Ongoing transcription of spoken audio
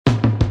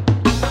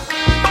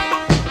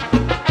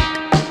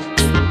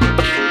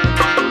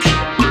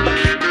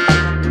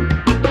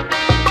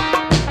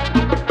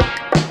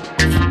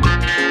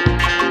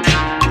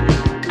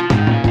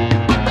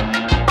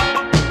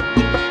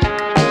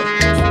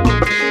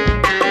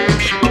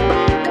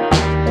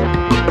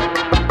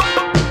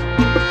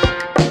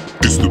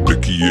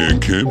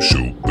Cam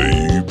Show,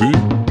 baby.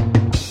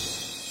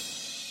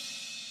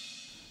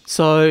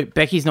 So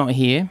Becky's not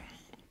here.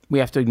 We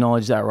have to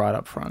acknowledge that right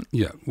up front.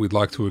 Yeah, we'd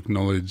like to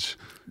acknowledge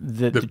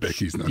that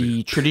Becky's not the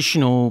here.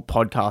 traditional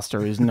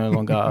podcaster is no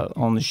longer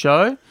on the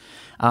show.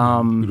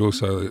 We'd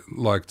also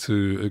like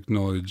to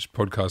acknowledge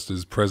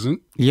podcasters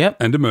present Yep.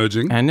 and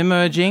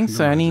emerging.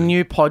 So any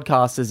new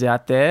podcasters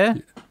out there,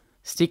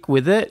 stick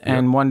with it.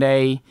 And one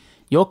day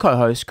your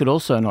co-host could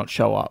also not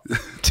show up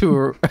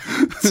to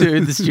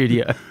the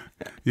studio.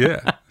 Yeah.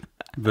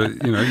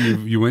 But, you know,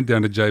 you went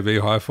down to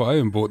JB Hi-Fi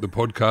and bought the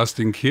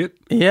podcasting kit.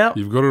 Yep.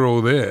 You've got it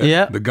all there.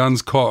 Yeah. The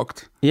gun's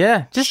cocked.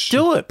 Yeah. Just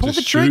do it. Pull Just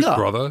the trigger. shoot,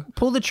 brother.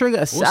 Pull the trigger.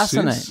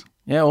 Assassinate. sis.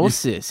 Yeah, or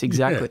sis.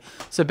 Exactly.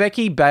 So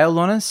Becky bailed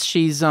on us.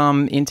 She's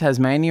in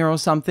Tasmania or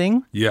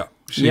something. Yeah.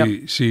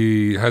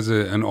 She has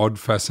an odd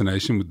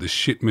fascination with the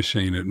shit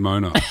machine at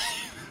Mona.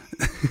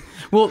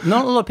 Well,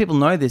 not a lot of people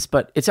know this,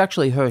 but it's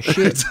actually her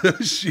shit.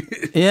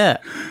 Shit. Yeah.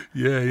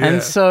 Yeah, yeah.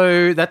 And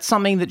so that's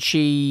something that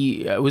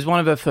it was one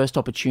of her first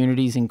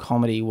opportunities in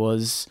comedy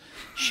was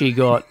she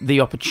got the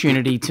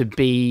opportunity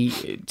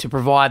to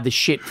provide the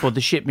shit for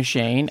the shit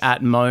machine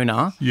at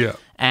Mona. Yeah.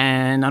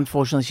 And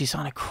unfortunately, she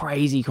signed a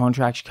crazy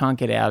contract. She can't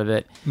get out of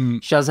it.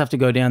 She does have to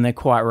go down there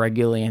quite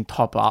regularly and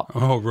top up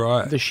Oh,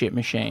 right. the shit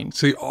machine.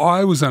 See,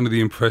 I was under the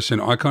impression,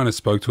 I kind of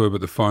spoke to her,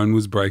 but the phone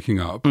was breaking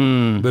up,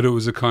 that it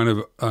was a kind of,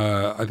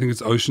 I think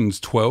it's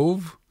Ocean's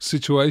 12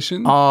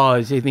 situation.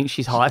 Oh, so you think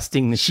she's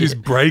heisting the She's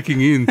shit?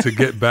 breaking in to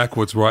get back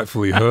what's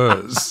rightfully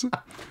hers.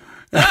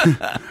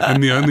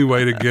 And the only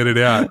way to get it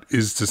out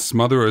is to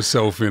smother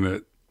herself in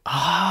it.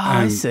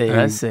 I see.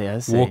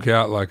 Walk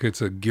out like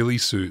it's a ghillie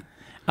suit.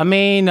 I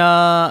mean,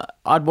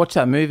 I'd watch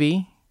that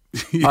movie.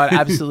 I'd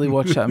absolutely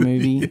watch that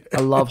movie.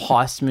 I love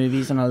heist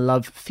movies and I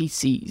love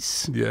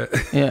feces. Yeah.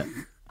 Yeah.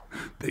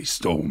 They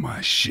stole my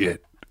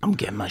shit. I'm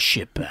getting my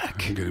shit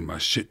back. I'm getting my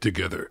shit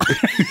together.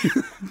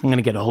 I'm going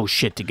to get a whole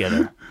shit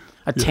together.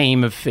 A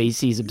team of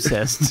feces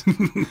obsessed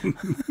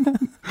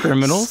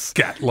criminals.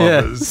 Scat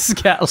lovers. Yeah.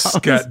 Scat lovers.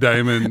 Scat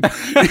Damon.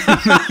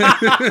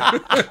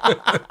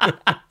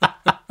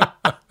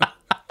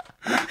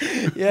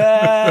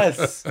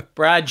 Yes.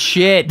 Brad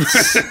shit.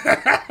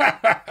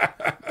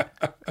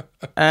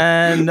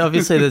 And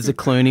obviously there's a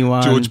Clooney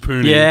one. George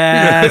Clooney.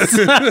 Yes.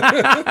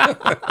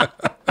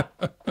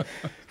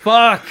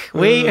 Fuck.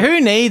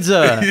 Who needs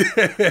her?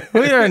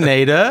 We don't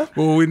need her.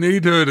 Well, we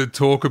need her to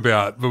talk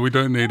about, but we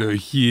don't need her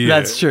here.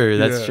 That's true.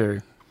 That's Yeah.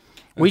 true.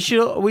 We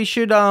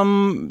should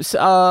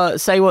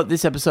say what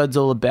this episode's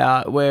all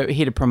about. We're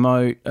here to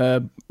promote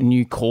a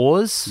new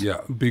cause. Yeah,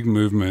 big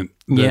movement.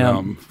 That,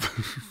 Yeah.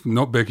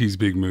 Not Becky's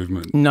big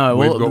movement. No,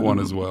 We've got one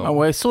as well.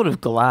 We're sort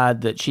of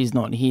glad that she's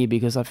not here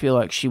because I feel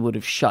like she would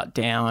have shut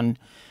down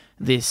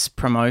this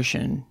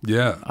promotion.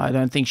 Yeah. I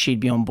don't think she'd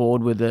be on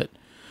board with it.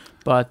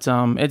 But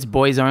it's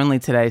boys only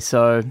today,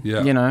 so,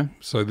 Yeah. you know.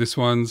 So this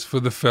one's for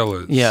the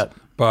fellas. Yeah.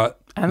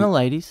 But And the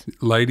ladies.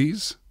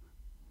 ladies,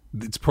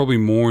 it's probably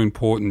more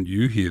important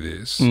you hear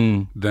this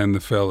Mm. than the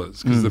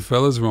fellas because the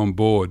fellas are on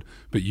board,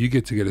 but you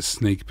get to get a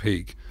sneak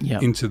peek Yeah.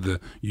 into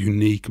the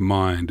unique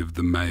mind of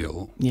the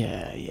male.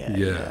 Yeah.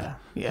 Yeah.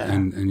 Yeah.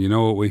 And you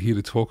know what we're here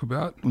to talk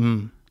about?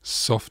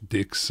 Soft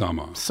dick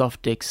summer.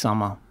 Soft dick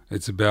summer.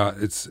 It's about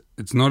it's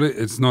not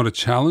a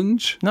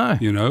challenge. No.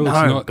 You know, No,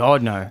 it's not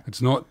God, no. It's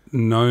not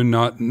No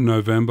Nut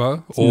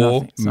November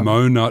or nothing.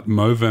 Mo Nut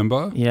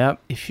Movember.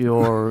 Yep, if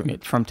you're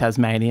from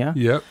Tasmania.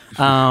 Yep.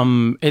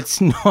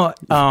 It's not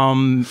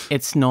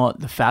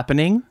the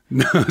fappening.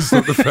 No, it's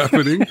not the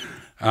fappening.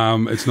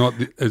 It's not.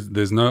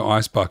 There's no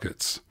ice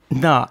buckets.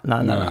 No.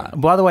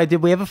 By the way,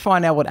 did we ever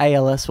find out what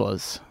ALS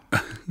was?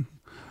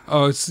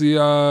 Oh, it's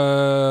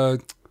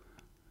the.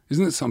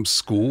 Isn't it some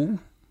school?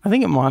 I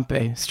think it might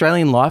be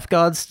Australian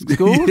Lifeguards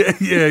School.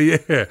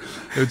 Yeah.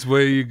 It's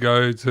where you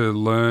go to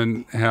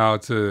learn how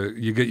to.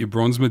 You get your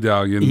bronze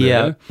medallion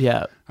there.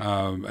 Yeah.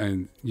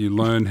 And you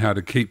learn how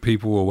to keep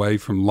people away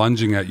from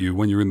lunging at you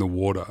when you're in the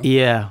water.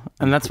 Yeah,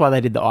 and that's why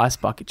they did the ice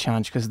bucket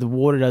challenge because the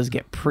water does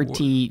get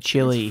pretty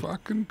chilly. It's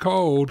fucking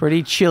cold.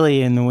 Pretty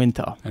chilly in the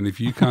winter. And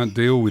if you can't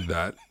deal with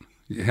that,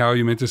 how are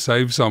you meant to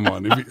save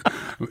someone? If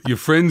your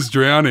friend's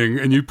drowning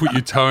and you put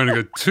your toe in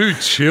and go, too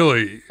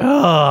chilly.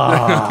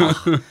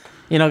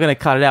 You're not going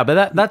to cut it out.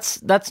 But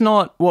that's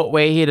not what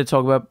we're here to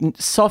talk about.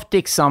 Soft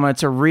dick summer,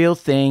 it's a real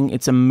thing.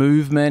 It's a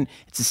movement.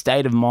 It's a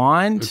state of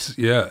mind.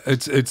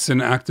 It's an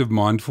act of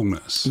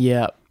mindfulness.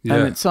 Yeah. Yeah.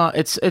 And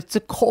it's a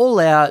call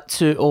out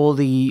to all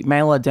the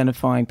male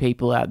identifying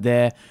people out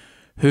there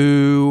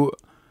who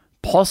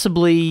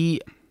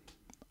possibly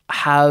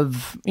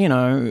have,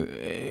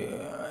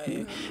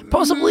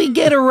 possibly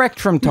get erect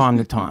from time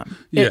to time.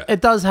 Yeah.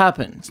 It does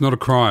happen. It's not a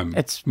crime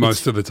It's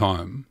most of the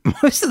time.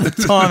 Most of the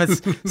time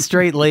it's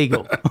street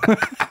legal.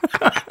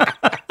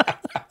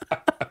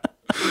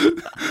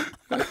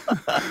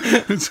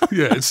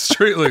 It's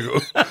street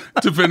legal,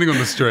 depending on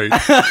the street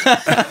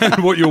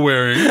and what you're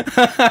wearing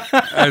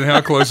and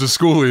how close a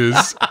school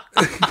is.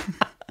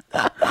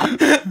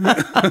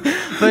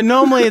 But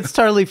normally it's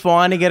totally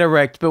fine to get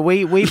erect. But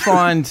we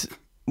find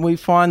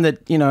that,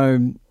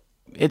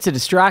 it's a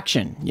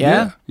distraction.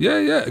 Yeah.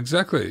 Yeah,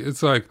 exactly.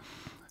 It's like,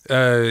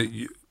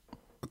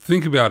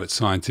 think about it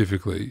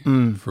scientifically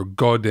for a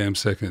goddamn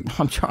second.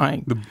 I'm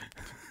trying.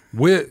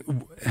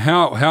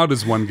 How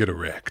does one get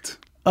erect?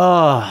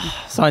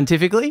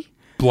 Scientifically?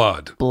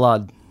 Blood.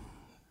 Blood.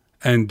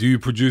 And do you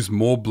produce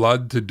more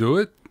blood to do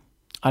it?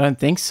 I don't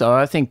think so.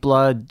 I think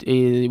blood,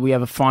 we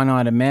have a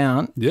finite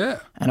amount. Yeah.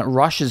 And it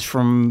rushes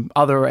from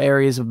other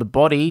areas of the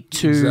body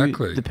to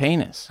Exactly. the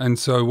penis. And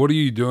so what are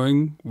you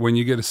doing when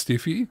you get a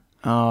stiffy?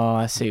 Oh,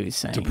 I see what you're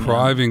saying.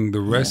 Depriving the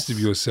rest of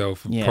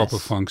yourself of Yes. proper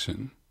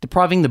function.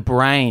 Depriving the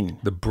brain.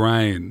 The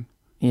brain,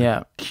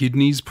 Yeah.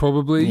 kidneys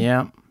probably,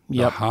 Yeah. the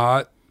Yep.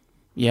 heart,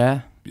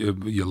 Yeah.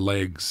 your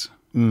legs.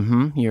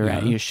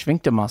 Your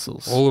sphincter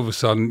muscles. All of a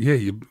sudden,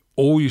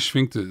 all your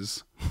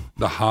sphincters,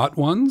 the heart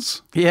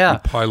ones, Yeah.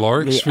 the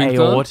pyloric The sphincter,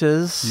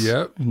 aortas.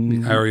 yep, the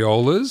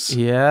areolas.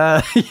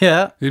 Yeah.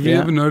 Yeah. Have you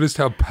ever noticed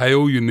how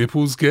pale your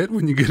nipples get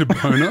when you get a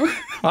boner?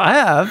 I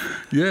have.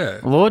 Yeah.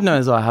 Lord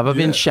knows I have. I've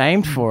been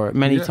shamed for it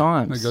many Yeah.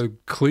 times. They go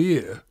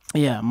clear,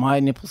 Yeah, my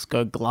nipples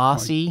go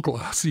glassy.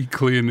 glassy,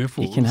 clear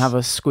nipples. You can have a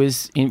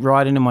squiz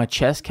right into my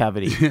chest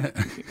cavity. Yeah.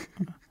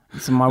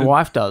 So my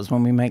wife does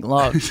when we make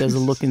love. She has a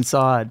look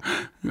inside.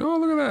 Oh,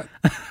 look at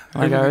that.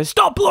 I go,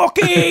 stop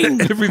looking!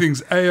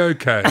 Everything's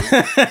A-okay.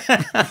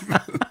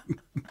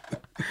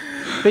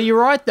 But you're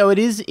right, though. It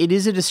is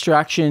a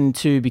distraction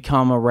to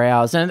become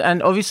aroused.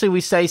 And obviously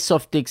we say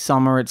soft dick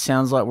summer. It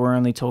sounds like we're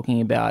only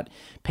talking about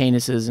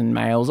penises and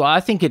males. I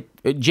think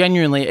it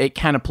genuinely, it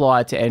can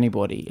apply to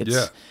anybody.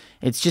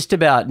 It's just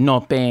about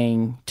not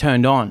being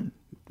turned on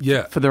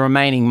Yeah. for the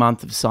remaining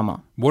month of summer.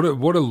 What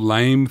a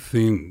lame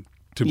thing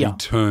to Yeah. be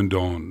turned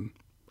on.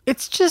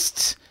 It's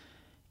just,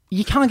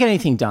 you can't get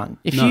anything done.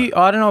 No.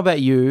 I don't know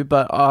about you,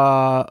 but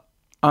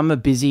I'm a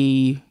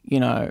busy,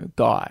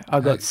 guy. I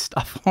got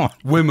stuff on.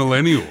 We're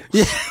millennials.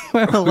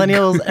 We're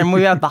millennials and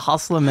we have the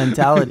hustler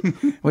mentality.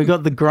 We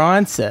got the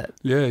grind set.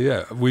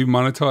 Yeah. We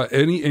monetize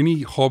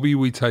any hobby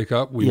we take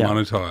up, we Yeah.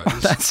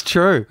 monetize. That's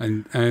true.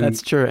 and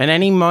That's true. And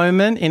any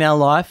moment in our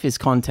life is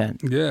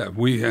content. yeah,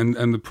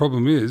 and the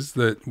problem is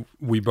that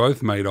we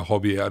both made a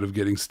hobby out of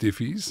getting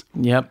stiffies,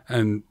 Yep.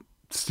 and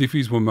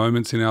stiffies were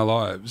moments in our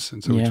lives,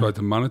 and so we Yeah. tried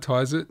to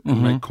monetize it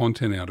and make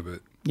content out of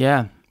it.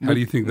 Yeah. How do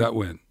you think that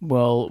went?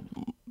 Well,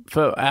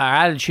 for our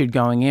attitude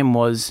going in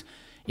was,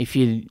 if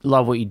you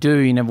love what you do,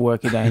 you never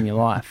work a day in your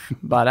life.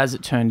 But as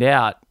it turned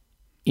out,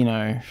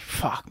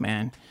 fuck,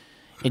 man,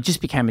 it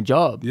just became a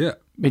job. Yeah.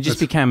 It just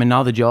became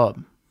another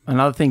job,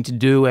 another thing to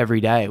do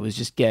every day. Was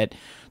just get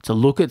to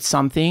look at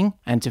something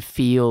and to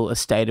feel a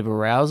state of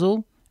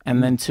arousal,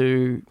 and then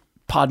to,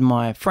 pardon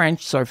my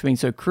French, sorry for being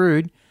so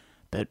crude,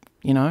 but,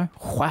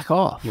 whack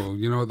off. Well,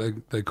 you know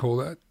what they call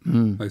that?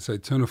 They say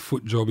turn a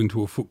foot job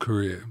into a foot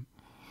career.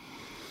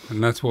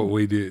 And that's what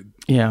we did.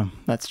 Yeah,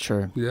 that's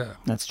true. Yeah.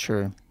 That's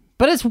true.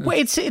 But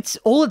it's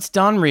all it's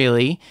done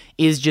really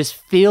is just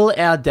fill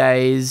our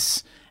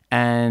days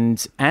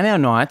and our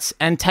nights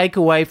and take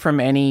away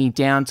from any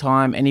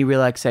downtime, any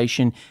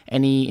relaxation,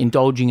 any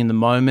indulging in the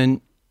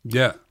moment.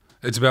 Yeah.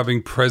 It's about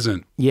being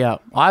present. Yeah,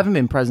 I haven't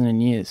been present in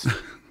years.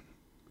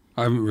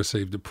 I haven't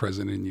received a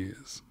present in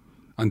years.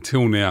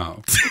 Until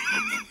now.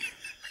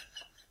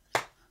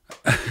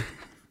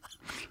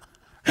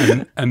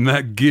 and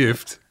that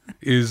gift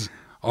is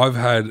I've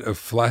had a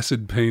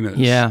flaccid penis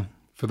Yeah.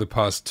 for the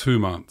past 2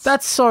 months.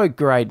 That's so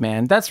great,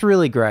 man. That's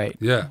really great.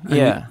 Yeah.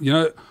 And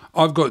Yeah.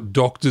 I've got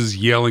doctors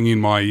yelling in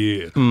my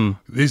ear.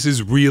 This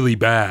is really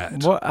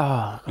bad. What?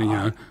 Oh,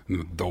 And,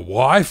 the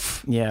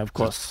wife, yeah, of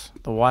course.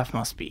 The wife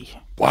must be.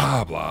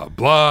 blah, blah,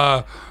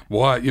 blah.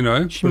 Why,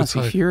 She must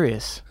be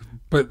furious.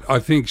 But I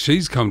think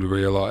she's come to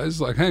realise,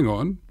 like, hang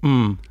on.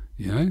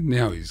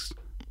 Now he's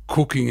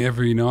cooking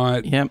every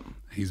night. Yep.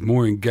 He's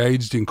more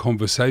engaged in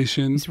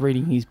conversation. He's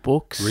reading his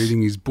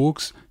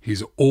books.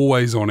 He's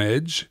always on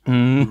edge,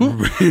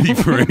 ready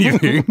for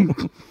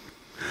anything.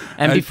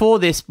 And before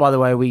this, by the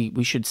way,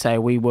 we should say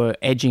we were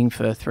edging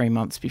for 3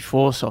 months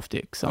before Soft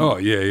Dick. Oh,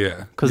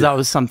 yeah. Because that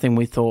was something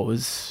we thought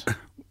was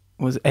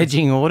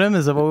edging autumn.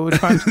 Is that what we were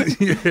trying to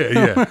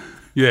do?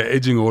 Yeah,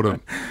 edging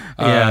autumn.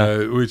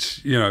 Yeah.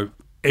 Which,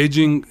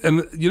 edging,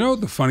 and you know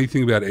what the funny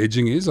thing about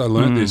edging is? I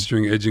learned this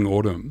during edging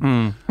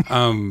autumn.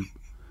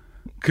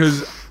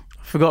 Because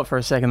Forgot for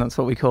a second that's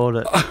what we called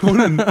it. I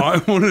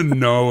want to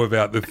know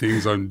about the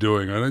things I'm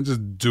doing. I don't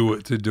just do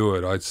it to do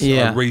it.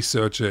 I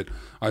research it.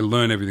 I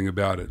learn everything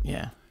about it.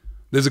 Yeah.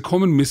 There's a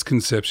common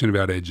misconception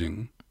about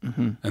edging,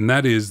 and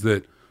that is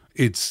that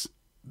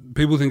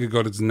people think it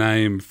got its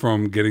name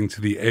from getting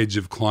to the edge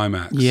of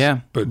climax,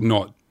 but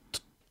not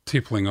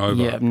tippling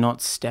over. Yeah,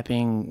 not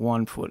stepping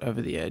 1 foot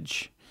over the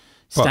edge,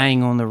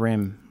 staying on the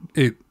rim,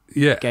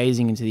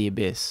 gazing into the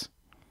abyss.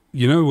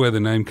 You know where the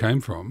name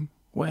came from?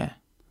 Where?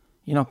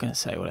 You're not going to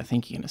say what I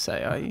think you're going to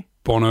say, are you?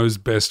 Bono's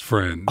best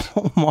friend,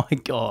 Oh my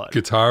God.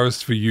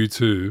 guitarist for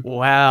U2,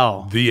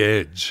 Wow. The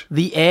Edge.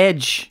 The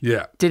edge.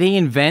 Yeah. Did he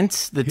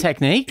invent the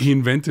technique? He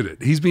invented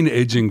it. He's been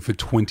edging for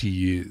 20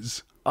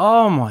 years.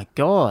 Oh my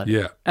God.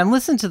 Yeah. And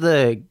listen to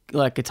the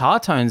guitar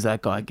tones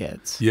that guy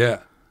gets. Yeah.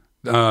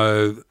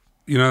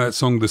 You know that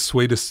song, The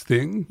Sweetest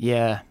Thing?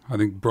 Yeah. I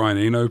think Brian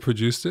Eno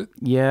produced it.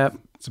 Yeah.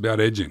 It's about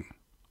edging.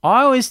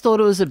 I always thought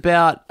it was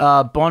about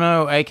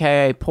Bono,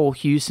 a.k.a. Paul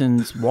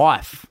Hewson's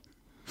wife.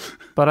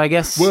 But I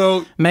guess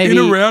maybe... in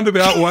a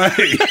roundabout way.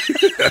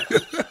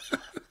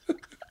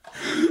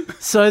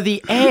 So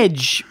the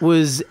edge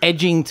was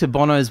edging to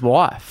Bono's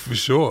wife. For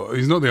sure.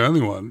 He's not the only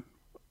one.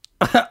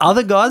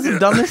 Other guys have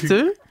done this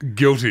too?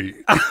 Guilty.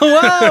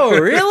 Whoa,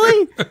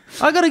 really?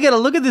 I got to get a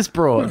look at this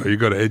broad. You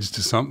got to edge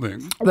to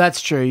something.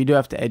 That's true. You do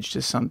have to edge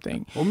to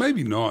something. Or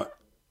maybe not.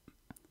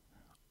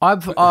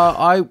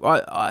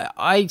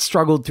 I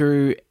struggled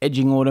through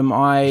Edging Autumn.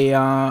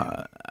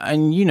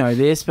 And you know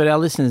this, but our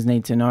listeners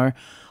need to know.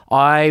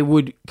 I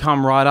would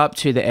come right up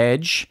to the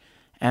edge,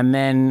 and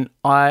then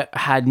I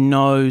had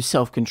no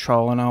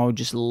self-control, and I would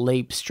just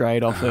leap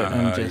straight off it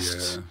and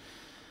just,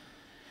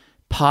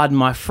 pardon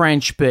my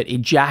French, but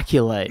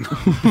ejaculate.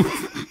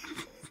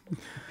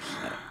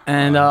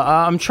 And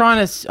I'm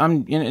trying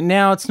to.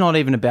 Now it's not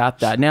even about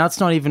that. Now it's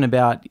not even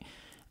about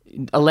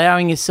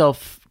allowing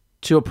yourself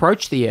to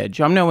approach the edge.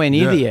 I'm nowhere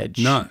near the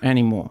edge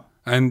anymore.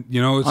 And you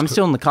know, I'm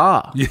still in the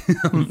car. Yeah.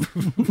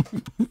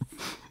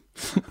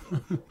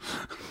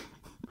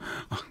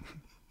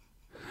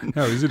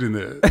 How is it in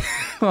there?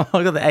 I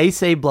got the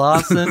AC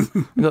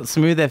blasting. I got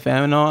Smooth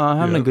FM, and I'm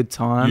having a good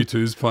time.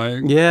 U2's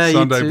playing. Yeah,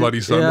 Sunday,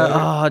 Bloody Sunday.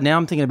 Yeah. Oh, now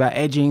I'm thinking about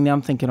edging. Now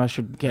I'm thinking I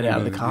should get out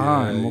of the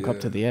car and walk up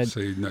to the edge.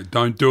 See, no,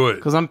 don't do it.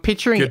 Because I'm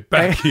picturing get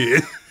back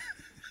here.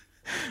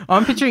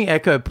 I'm picturing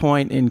Echo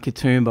Point in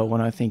Katoomba when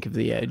I think of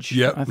the edge.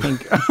 Yep. I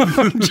think.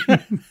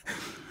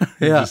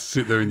 Just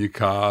sit there in your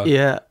car.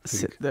 Yeah,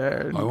 sit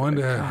there. I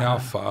wonder how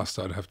fast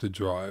I'd have to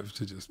drive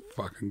to just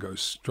fucking go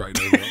straight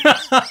over.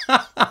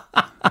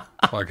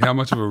 Like, how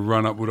much of a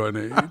run-up would I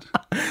need?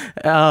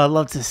 I'd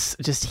love to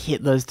just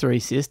hit those Three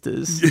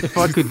Sisters. If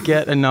I could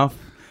get enough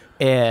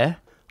air,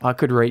 I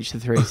could reach the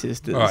Three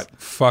Sisters. All right,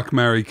 fuck,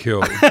 marry,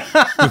 kill.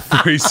 The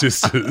Three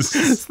Sisters.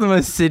 It's the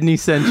most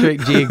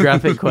Sydney-centric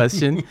geographic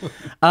question.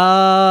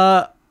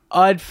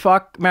 I'd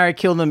fuck, marry,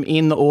 kill them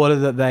in the order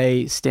that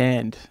they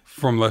stand.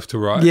 From left to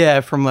right?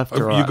 Yeah, from left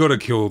to right. You got to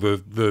kill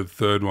the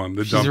third one,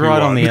 the She's dumpy right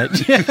one. on the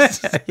edge.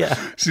 Yeah.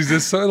 She's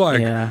just so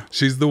like,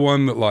 she's the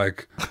one that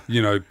like,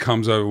 you know,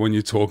 comes over when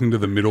you're talking to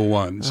the middle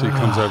one. She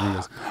comes over and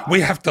goes, we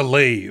have to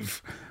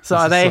leave. So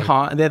are they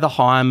they're the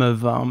Heim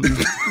of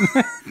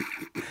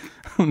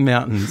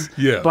mountains.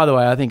 Yeah. By the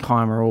way, I think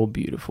Heim are all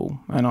beautiful,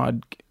 and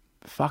I'd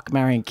fuck,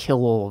 marry, and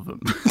kill all of them.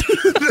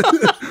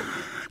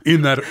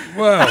 In that,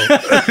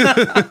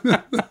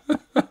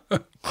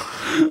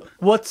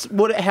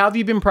 How have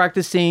you been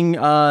practicing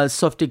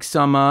Soft Dick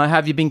Summer?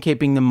 Have you been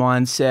keeping the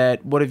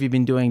mindset? What have you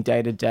been doing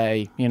day to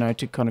day, you know,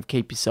 to kind of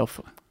keep yourself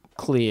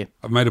clear?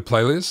 I've made a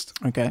playlist.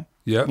 Okay.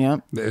 Yeah. Yeah.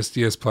 The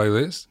SDS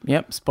playlist.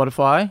 Yep.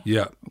 Spotify.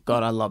 Yeah.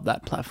 God, I love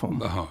that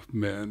platform. Oh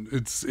man,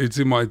 it's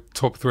in my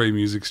top 3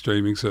 music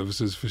streaming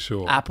services for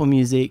sure. Apple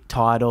Music,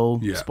 Tidal,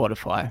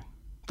 Spotify.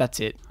 That's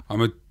it.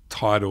 I'm a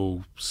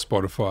Tidal,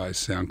 Spotify,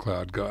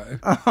 SoundCloud guy.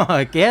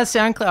 Oh, yeah,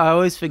 SoundCloud. I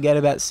always forget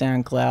about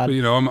SoundCloud. But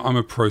you know, I'm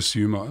a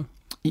prosumer.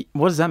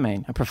 What does that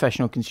mean? A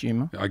professional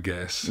consumer? I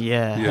guess.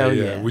 Yeah. Hell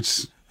yeah.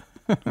 Which,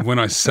 when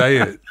I say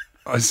it,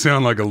 I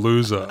sound like a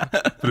loser,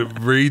 but it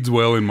reads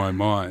well in my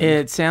mind.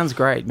 It sounds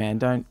great, man.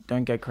 Don't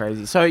go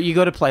crazy. So you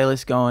got a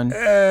playlist going.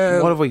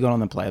 What have we got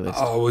on the playlist?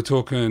 Oh, we're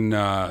talking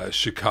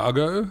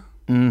Chicago.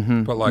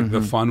 Mm-hmm, but like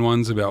the fun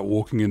ones about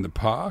walking in the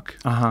park.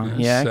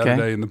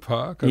 Saturday in the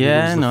park. I think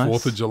it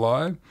was the 4th of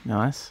July.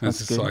 Nice. And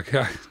it's just like,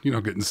 you're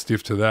not getting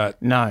stiff to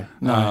that. No.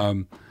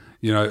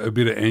 You know, a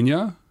bit of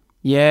Enya.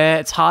 Yeah,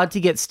 it's hard to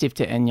get stiff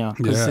to Enya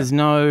because there's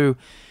no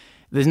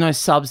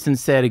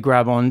substance there to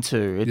grab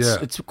onto.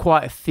 It's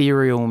quite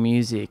ethereal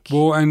music.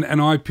 Well,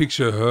 and I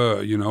picture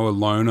her, you know, a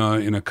loner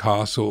in a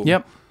castle.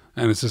 Yep.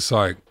 And it's just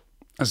like,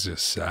 that's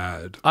just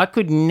sad. I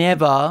could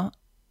never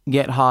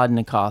get hard in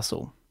a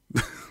castle.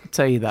 I'll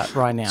tell you that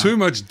right now. Too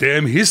much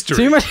damn history.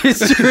 Too much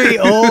history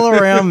all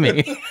around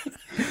me.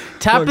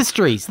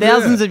 Tapestries,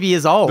 thousands of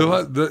years old.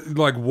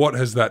 Like, what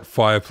has that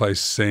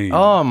fireplace seen?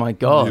 Oh my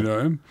God. You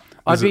know?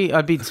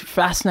 I'd be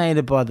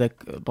fascinated by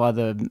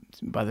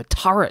the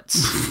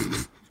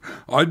turrets.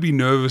 I'd be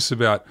nervous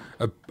about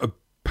a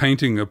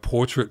painting, a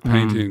portrait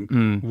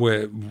painting,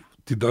 where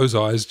did those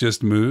eyes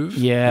just move?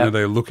 Yeah. And are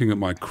they looking at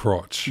my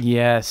crotch?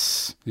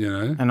 Yes. You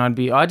know? And I'd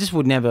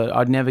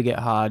never get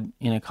hard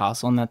in a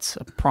castle, and that's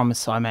a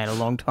promise I made a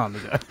long time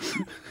ago.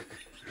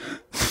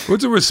 Well,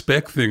 it's a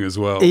respect thing as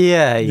well.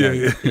 Yeah.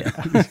 Even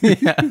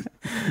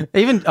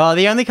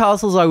the only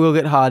castles I will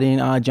get hard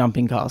in are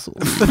jumping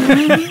castles.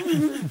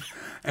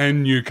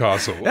 And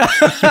Newcastle.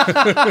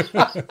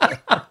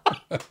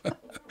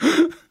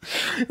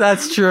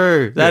 That's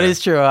true. That is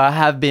true. I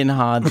have been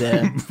hard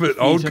there. But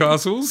old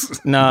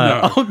castles?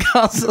 No. Old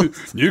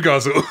castles.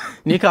 Newcastle.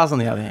 Newcastle, on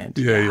the other hand.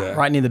 Yeah.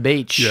 Right near the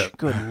beach. Yeah.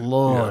 Good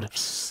Lord.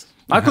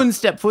 Yeah. I couldn't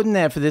step foot in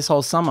there for this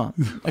whole summer.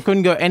 I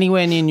couldn't go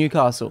anywhere near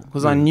Newcastle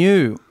because I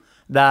knew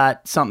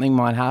that something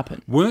might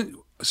happen.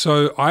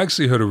 So I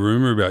actually heard a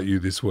rumor about you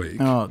this week.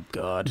 Oh,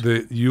 God.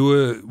 That you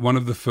were one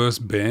of the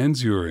first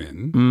bands you were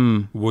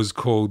in was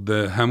called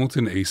the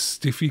Hamilton East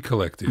Stiffy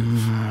Collective.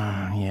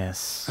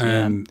 Yes.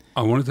 And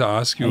I wanted to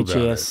ask you about it.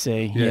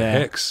 HESC. Yeah,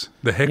 Hex.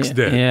 The Hex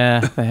Debt. Yeah,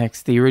 the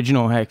Hex. The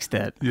original Hex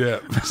Debt. Yeah.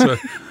 So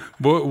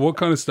what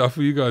kind of stuff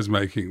were you guys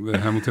making, the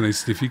Hamilton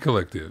East Stiffy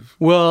Collective?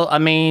 Well, I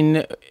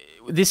mean,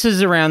 this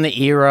is around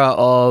the era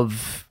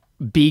of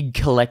big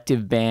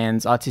collective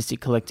bands,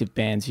 artistic collective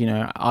bands, you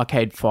know,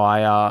 Arcade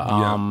Fire,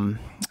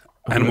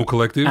 Animal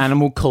Collective?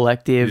 Animal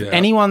Collective, Yeah.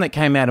 anyone that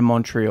came out of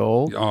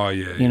Montreal. Oh,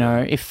 yeah. You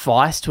know, if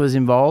Feist was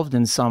involved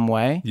in some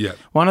way. Yeah.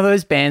 One of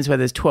those bands where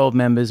there's 12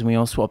 members and we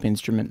all swap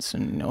instruments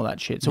and all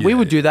that shit. So we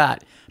would do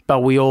that,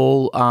 but we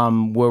all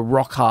were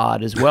rock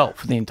hard as well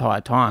for the entire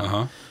time.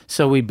 Uh-huh.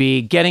 So we'd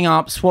be getting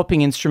up,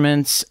 swapping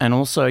instruments, and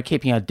also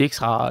keeping our dicks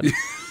hard,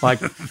 like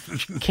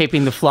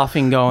keeping the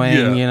fluffing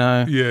going, you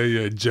know.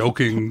 Yeah,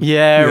 joking.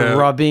 Yeah,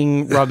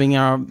 rubbing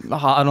our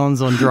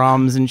hard-ons on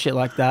drums and shit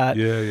like that.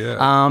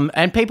 Yeah.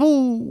 And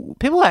people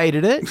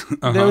hated it.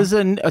 There was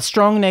a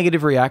strong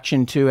negative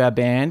reaction to our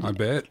band. I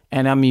bet.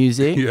 And our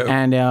music Yeah.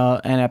 and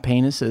our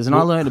penises. And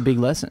I learned a big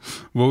lesson.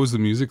 What was the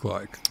music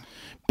like?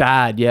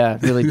 Bad, yeah,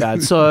 really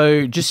bad.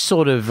 So just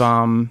sort of,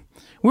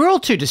 we're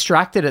all too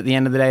distracted at the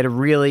end of the day to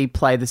really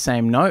play the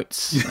same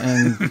notes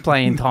and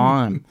play in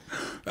time.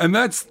 And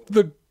that's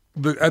the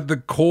at the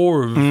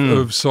core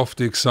of Soft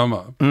Dick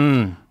Summer.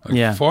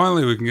 Yeah.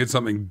 Finally, we can get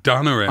something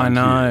done around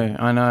here.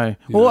 I know.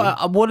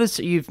 Well,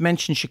 you've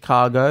mentioned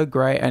Chicago,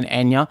 great, and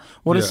Enya.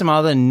 What are some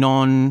other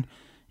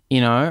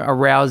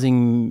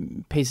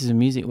arousing pieces of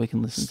music we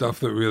can listen to? Stuff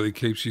that really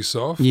keeps you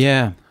soft?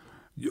 Yeah.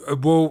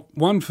 Well,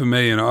 one for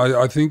me, and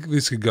I think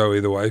this could go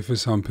either way for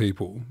some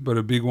people, but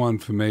a big one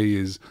for me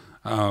is,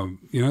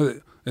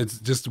 it's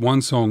just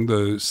one song,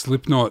 the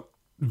Slipknot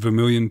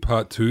Vermilion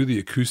Part 2, the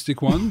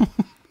acoustic one.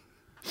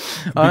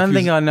 I don't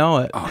think I know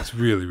it. Oh, it's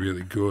really,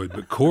 really good.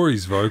 But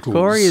Corey's vocals.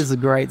 Corey is a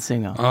great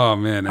singer. Oh,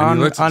 man. And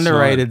he lets it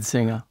underrated shine.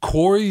 singer.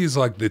 Corey is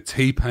like the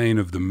T-Pain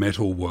of the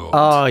metal world.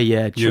 Oh,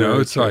 yeah, true.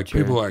 It's like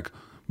people are like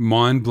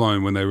mind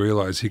blown when they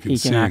realize he can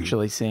sing. He can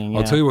actually sing, yeah.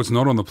 I'll tell you what's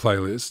not on the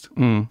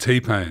playlist.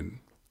 T-Pain.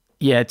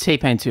 Yeah,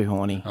 T-Pain too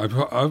horny.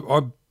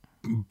 I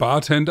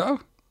Bartender.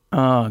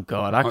 Oh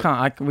God,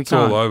 we can't.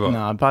 all over.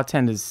 No,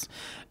 Bartenders.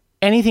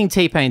 Anything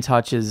T-Pain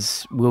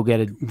touches will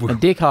get a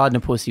dick hard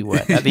and a pussy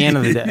wet at the end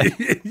of the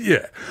day.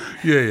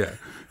 Yeah.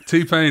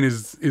 T-Pain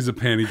is a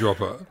panty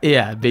dropper.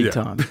 Yeah, big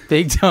time.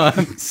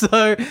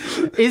 So,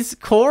 is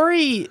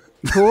Corey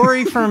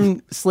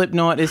from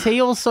Slipknot? Is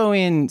he also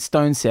in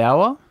Stone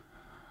Sour?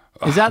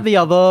 Is that the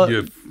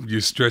other?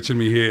 You're stretching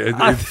me here.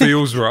 It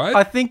feels right.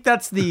 I think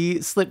that's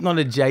the Slipknot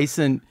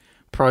adjacent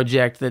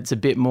project that's a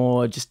bit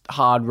more just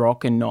hard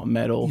rock and not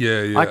metal.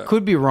 Yeah. I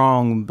could be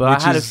wrong, but I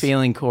had a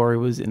feeling Corey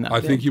was in that.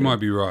 I think you might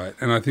be right.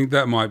 And I think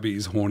that might be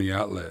his horny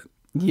outlet.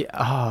 Yeah.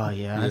 Oh,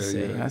 yeah. I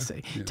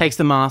see. Yeah. Takes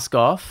the mask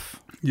off.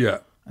 Yeah.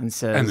 And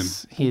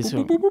says, here's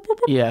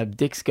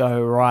dicks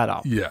go right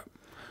up. Yeah.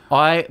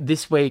 I,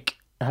 this week,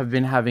 have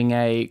been having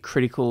a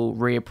critical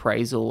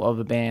reappraisal of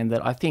a band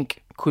that I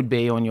think could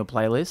be on your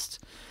playlist.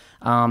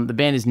 The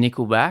band is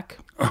Nickelback.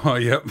 Oh,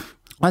 yep.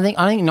 I think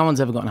no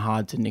one's ever gotten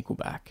hard to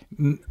Nickelback.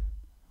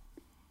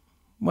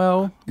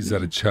 Well, is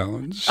that a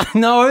challenge?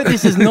 No,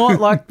 this is not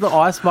like the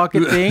ice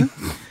bucket thing.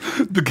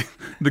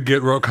 the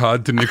get rock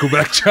hard to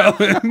Nickelback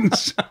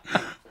challenge.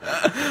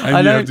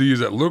 And you have to use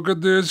that. Look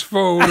at this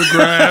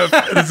photograph.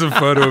 It's a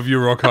photo of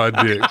your rock hard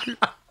dick.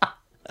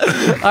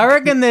 I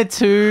reckon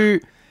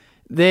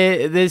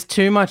there's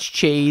too much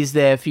cheese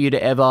there for you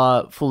to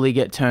ever fully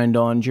get turned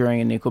on during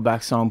a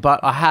Nickelback song.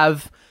 But I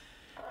have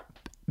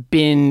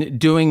been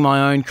doing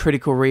my own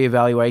critical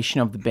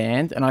reevaluation of the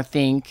band, and I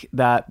think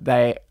that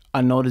they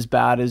are not as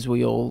bad as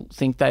we all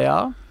think they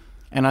are.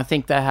 And I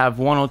think they have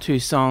one or two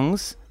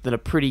songs that are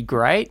pretty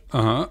great.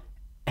 Uh-huh.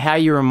 How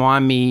You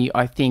Remind Me,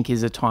 I think,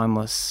 is a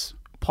timeless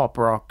pop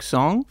rock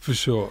song. For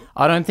sure.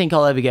 I don't think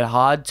I'll ever get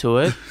hard to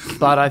it,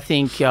 but I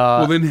think...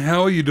 well, then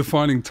how are you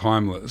defining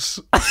timeless?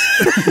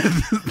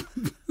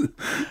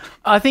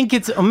 I think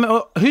it's...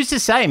 who's to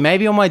say?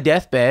 Maybe on my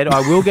deathbed, I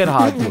will get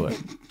hard to it.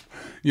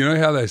 You know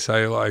how they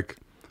say, like,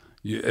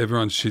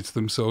 everyone shits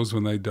themselves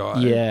when they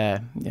die? Yeah.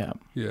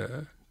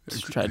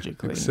 Just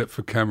tragically. Except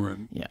for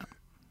Cameron. Yeah.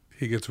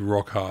 He gets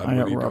rock hard I when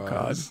got he rock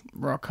dies.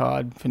 hard. Rock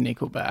hard for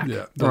Nickelback.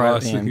 Yeah. The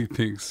last thing he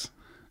thinks,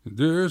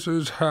 this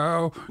is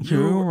how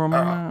you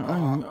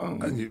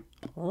remember.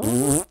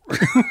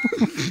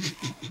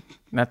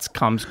 That's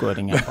cum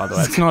squirting out, by the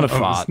way. It's not a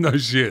fart. No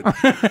shit.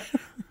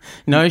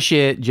 No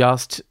shit,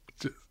 just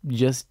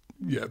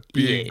yeah,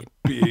 big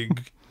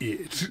it.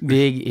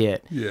 Big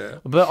it. Yeah.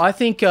 But I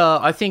think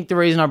the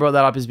reason I brought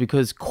that up is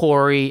because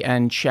Corey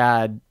and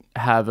Chad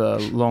have a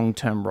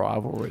long-term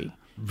rivalry.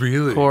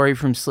 Really? Corey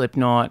from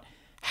Slipknot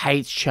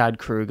hates Chad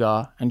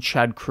Kruger, and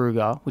Chad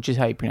Kruger, which is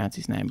how you pronounce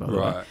his name, by the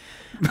way,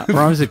 Right.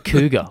 rhymes with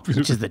cougar,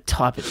 which is the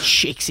type of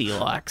chicks he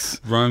likes.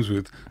 Rhymes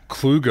with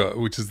Kluger,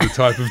 which is the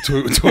type of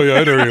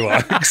Toyota he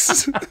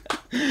likes.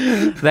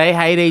 They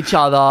hate each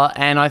other,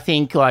 and I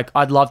think like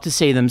I'd love to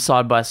see them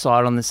side by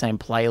side on the same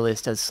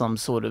playlist as some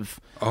sort of,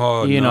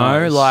 Oh, you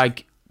know, nice.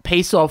 like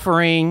peace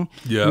offering.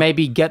 Yeah.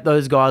 Maybe get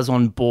those guys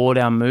on board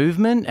our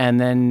movement, and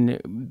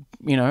then,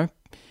 you know,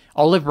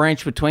 olive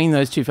branch between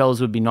those two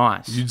fellas would be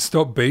nice. You'd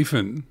stop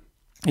beefing.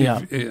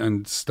 Yeah.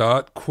 And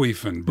start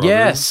queefing, brothers.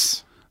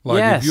 Yes. Like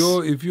yes.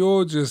 if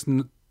you're just,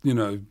 you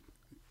know,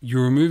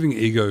 you're removing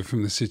ego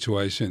from the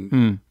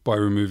situation by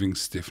removing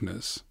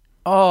stiffness.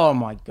 Oh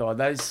my God,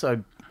 that is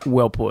so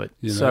well put.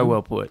 You So know?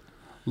 well put.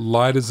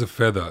 Light as a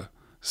feather,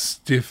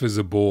 stiff as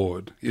a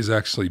board is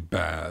actually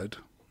bad.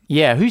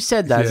 Yeah, who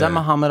said that? Is that Yeah.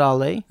 Muhammad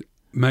Ali?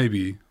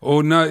 Maybe.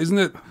 Or no, isn't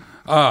it?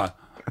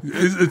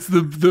 It's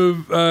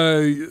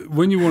the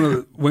when you want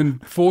to, when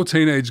 4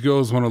 teenage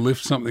girls want to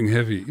lift something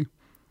heavy,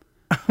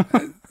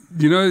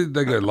 you know,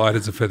 they go light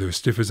as a feather,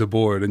 stiff as a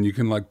board, and you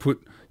can like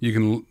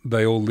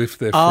they all lift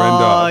their friend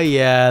up. Oh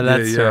yeah,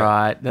 that's Yeah.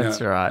 right. That's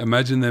Yeah. right.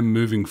 Imagine them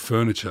moving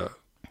furniture.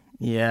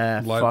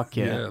 Yeah, Light, fuck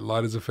yeah.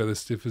 light as a feather,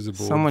 stiff as a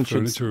board. Someone should-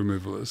 furniture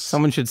removalists.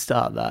 Someone should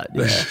start that.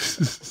 Yeah.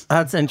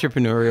 That's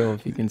entrepreneurial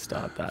if you can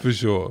start that. For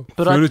sure.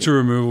 But Furniture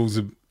removals,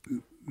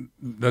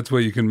 that's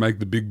where you can make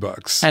the big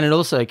bucks. And it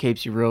also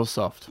keeps you real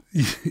soft.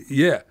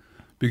 Yeah,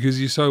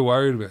 because you're so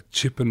worried about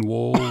chipping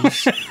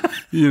walls,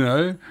 you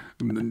know,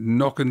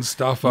 knocking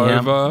stuff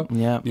over.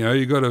 yeah. You know,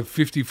 you got a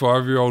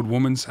 55-year-old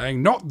woman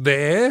saying, not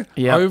there,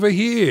 Yeah. over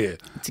here.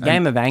 It's a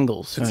game of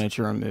angles,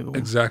 furniture removal.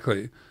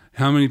 Exactly.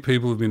 How many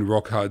people have been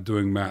rock hard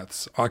doing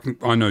maths?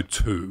 I know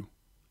 2,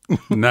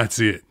 and that's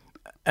it.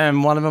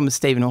 And one of them is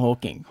Stephen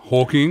Hawking.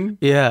 Hawking.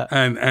 Yeah.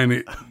 And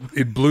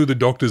it blew the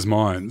doctors'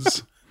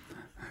 minds.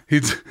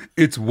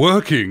 It's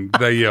working,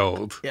 they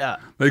yelled. Yeah.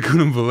 They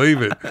couldn't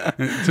believe it.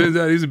 And it turns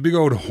out he's a big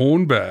old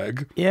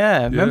hornbag.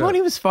 Yeah. Remember Yeah. when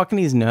he was fucking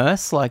his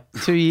nurse like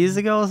 2 years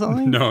ago or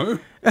something? No.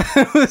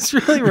 It was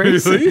really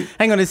recent. Really?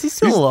 Hang on, is he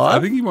still I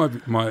alive? think he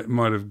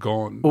might have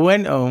gone.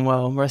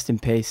 Rest in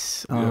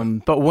peace.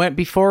 But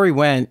before he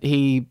went,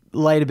 he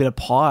laid a bit of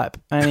pipe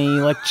and he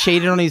like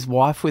cheated on his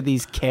wife with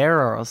his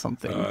carer or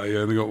something. You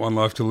only got one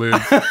life to live.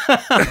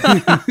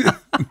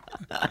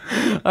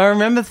 I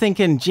remember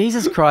thinking,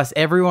 Jesus Christ,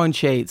 everyone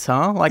cheats,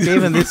 huh? Like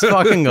even this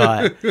fucking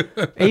guy.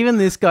 Even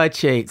this guy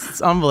cheats.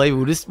 It's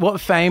unbelievable. Just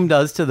what fame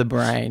does to the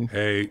brain.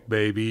 Hey,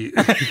 baby.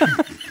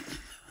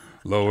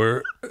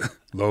 Lower.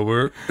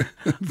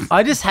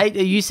 I just hate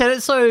you said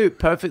it so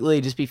perfectly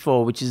just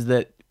before, which is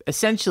that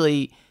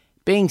essentially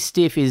being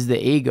stiff is the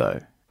ego,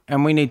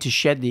 and we need to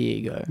shed the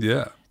ego.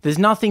 Yeah, There's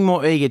nothing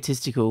more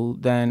egotistical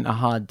than a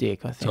hard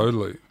dick, I think.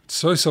 totally. It's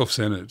so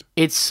self-centered.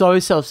 It's so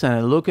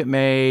self-centered. Look at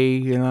me,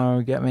 you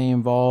know, get me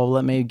involved,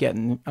 let me get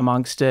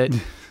amongst it.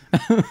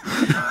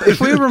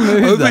 If we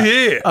remove Over that,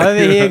 here. over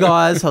here,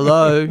 guys,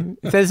 hello.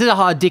 If there's a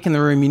hard dick in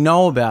the room, you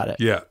know about it.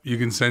 Yeah, you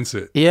can sense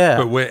it. Yeah.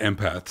 But we're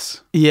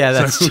empaths. Yeah,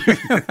 that's true.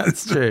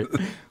 That's true.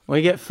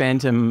 We get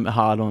phantom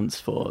hard-ons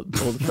for all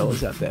the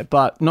fellas out there,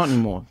 but not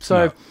anymore.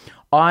 So No.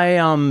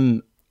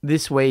 I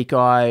this week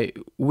I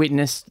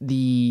witnessed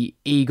the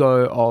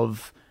ego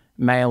of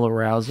male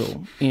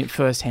arousal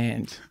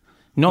firsthand.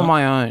 Not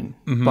my own,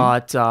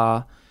 but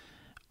I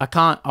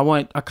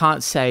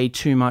can't say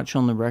too much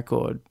on the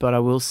record, but I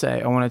will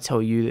say I want to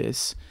tell you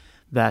this,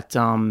 that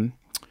Tom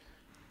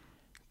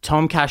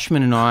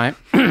Cashman and I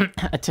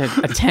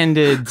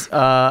attended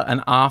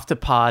an after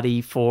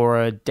party for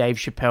a Dave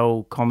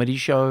Chappelle comedy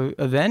show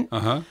event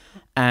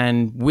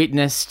and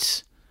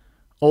witnessed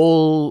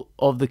all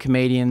of the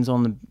comedians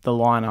on the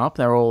lineup.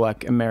 They're all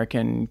like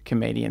American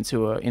comedians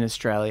who are in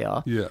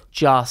Australia. Yeah.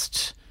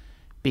 Just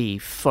be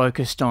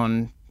focused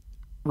on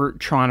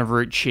trying to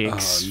root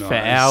chicks Oh, for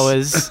nice.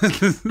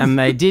 hours, and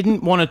they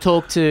didn't want to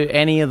talk to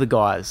any of the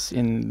guys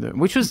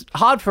which was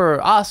hard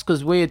for us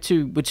because we're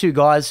two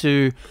guys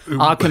who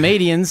are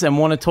comedians and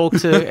want to talk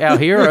to our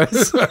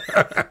heroes,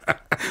 but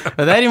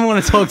they didn't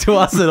want to talk to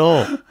us at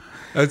all.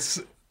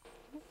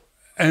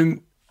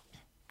 And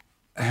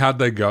how'd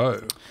they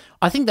go?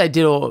 I think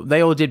they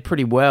all did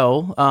pretty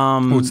well.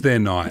 Well, it's their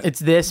night. It's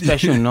their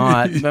special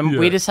night. And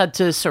we Yeah. just had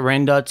to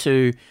surrender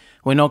to,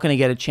 we're not going to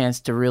get a chance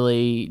to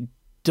really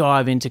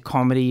dive into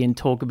comedy and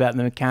talk about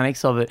the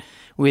mechanics of it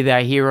with our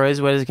heroes.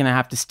 We're just going to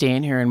have to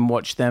stand here and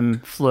watch them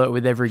flirt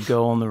with every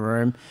girl in the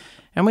room.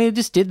 And we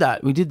just did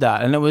that. We did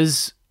that. And it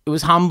was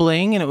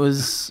humbling, and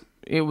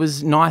it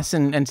was nice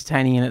and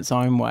entertaining in its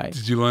own way.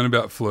 Did you learn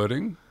about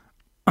flirting?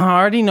 I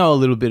already know a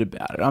little bit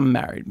about it. I'm a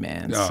married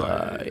man, Oh,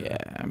 so yeah.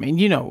 I mean,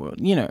 you know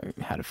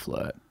how to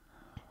flirt.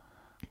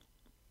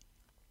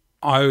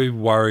 I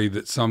worry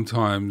that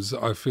sometimes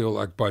I feel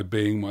like by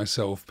being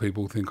myself,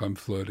 people think I'm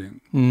flirting.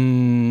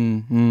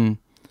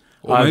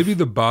 Or maybe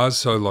the bar's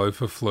so low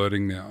for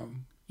flirting now.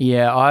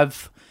 Yeah,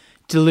 I've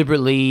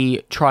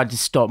deliberately tried to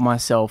stop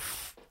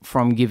myself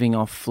from giving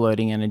off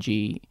flirting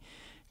energy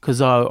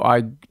because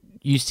I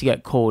used to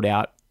get called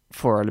out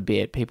for it a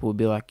bit, people would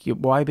be like,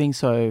 why are you being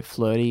so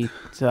flirty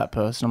to that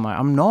person? I'm like,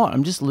 I'm not.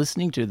 I'm just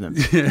listening to them.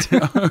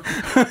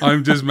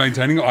 I'm just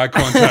maintaining eye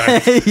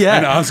contact Yeah.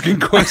 and asking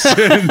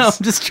questions. I'm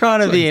just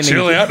trying to be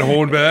Chill out,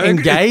 Hornberg.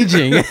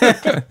 engaging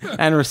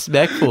and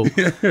respectful.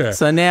 Yeah.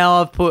 So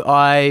now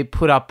I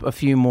put up a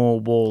few more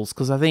walls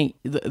because I think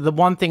the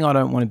one thing I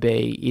don't want to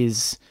be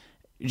is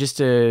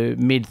just a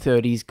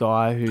mid-30s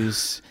guy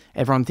who's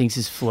everyone thinks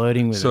is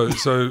flirting with.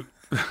 So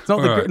It's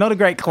not a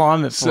great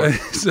climate for it.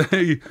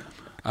 say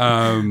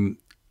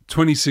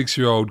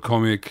 26-year-old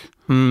comic.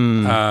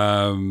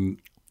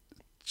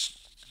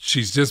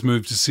 She's just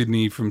moved to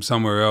Sydney from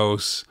somewhere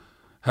else,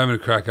 having a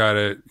crack at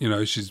it. You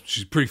know, she's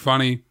pretty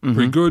funny,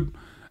 pretty good,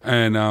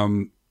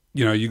 and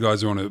you know, you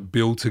guys are on a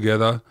bill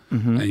together,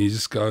 and you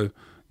just go,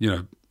 you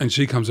know, and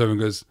she comes over and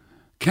goes,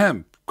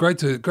 "Cam, great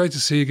to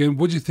see you again.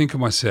 What do you think of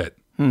my set?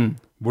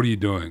 What are you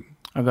doing?"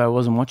 I go, I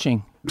wasn't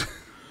watching.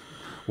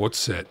 What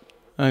set?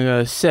 I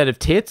go, set of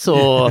tits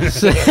or...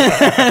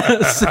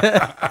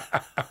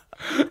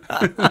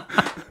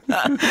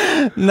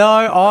 No,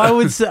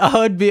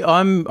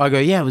 I go,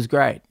 yeah, it was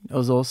great. It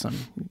was awesome.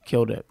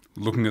 Killed it.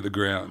 Looking at the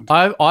ground.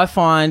 I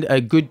find a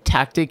good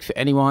tactic for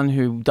anyone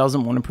who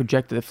doesn't want to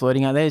project that they're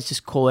flirting out there is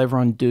just call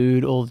everyone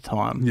dude all the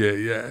time.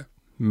 Yeah.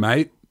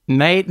 Mate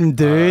and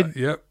dude.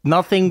 Yep.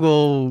 Nothing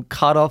will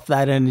cut off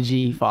that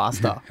energy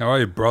faster. How are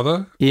you,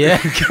 brother? Yeah.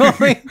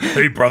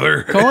 Hey,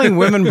 brother. Calling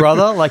women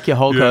brother like you're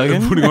Hulk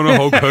Hogan. Putting on a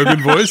Hulk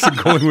Hogan voice and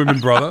calling women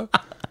brother.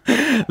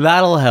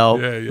 That'll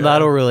help. Yeah.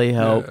 That'll really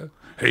help. Yeah.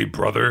 Hey,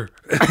 brother.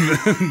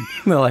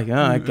 They're like,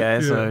 oh,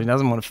 okay, so he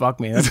doesn't want to fuck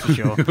me, that's for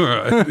sure. All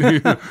right.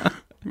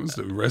 He wants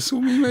to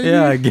wrestle me, maybe?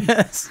 Yeah, I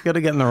guess. Got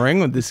to get in the ring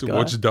with this To guy.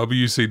 watch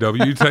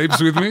WCW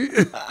tapes with me?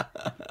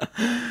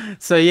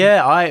 So,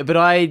 yeah,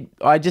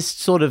 I just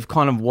sort of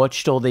kind of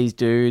watched all these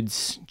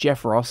dudes.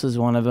 Jeff Ross is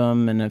one of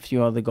them and a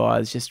few other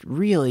guys just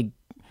really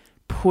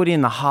put in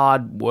the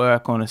hard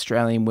work on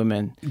Australian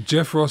women.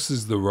 Jeff Ross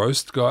is the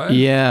roast guy?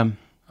 Yeah.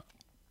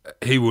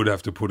 He would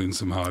have to put in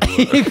some hard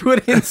work. He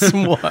put in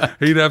some work.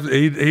 He'd have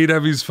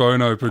his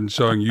phone open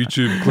showing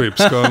YouTube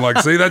clips going like,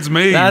 see, that's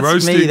me That's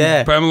roasting me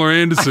there. Pamela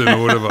Anderson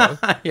or whatever.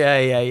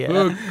 Yeah.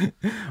 Look.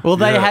 Well,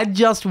 they Yeah. had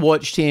just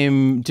watched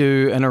him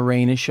do an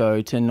arena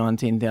show to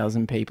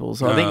 19,000 people.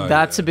 So I think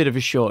that's a bit of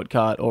a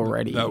shortcut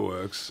already. That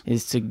works.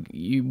 Is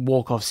you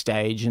walk off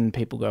stage and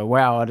people go,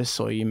 wow, I just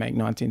saw you make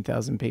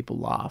 19,000 people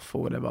laugh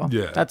or whatever.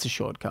 Yeah. That's a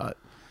shortcut.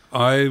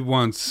 I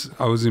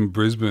was in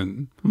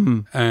Brisbane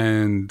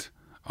and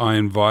I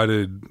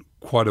invited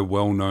quite a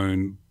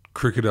well-known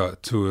cricketer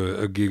to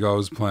a gig I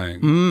was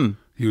playing.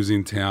 He was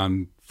in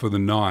town for the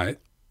night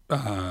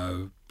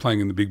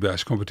playing in the Big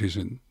Bash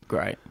competition.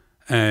 Great.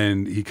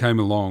 And he came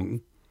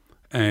along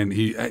and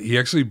he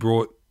actually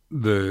brought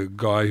the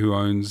guy who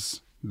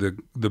owns the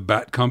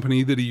bat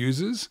company that he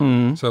uses.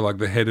 So like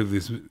the head of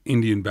this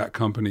Indian bat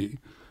company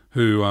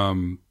who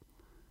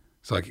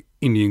it's like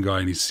Indian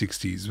guy in his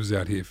 60s was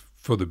out here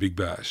for the Big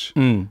Bash.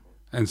 And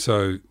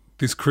so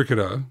this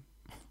cricketer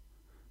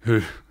who,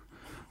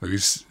 like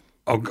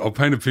I'll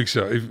paint a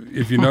picture.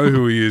 If you know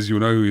who he is, you'll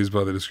know who he is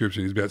by the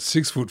description. He's about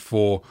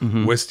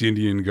 6'4", West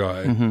Indian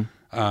guy.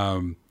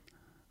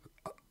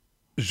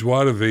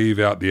 Joie de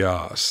vivre out the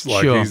arse.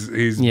 Like Sure.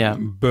 he's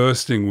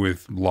bursting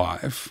with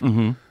life.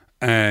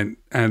 And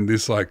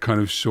this like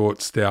kind of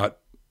short, stout,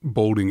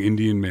 balding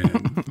Indian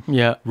man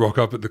Yeah. rock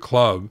up at the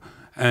club.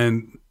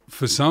 And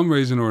for some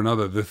reason or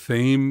another, the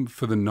theme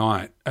for the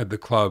night at the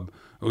club,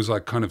 it was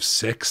like kind of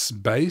sex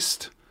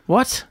based.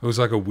 What? It was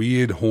like a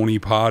weird, horny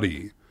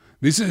party.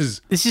 This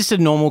is just a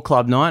normal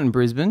club night in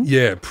Brisbane?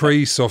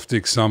 pre-soft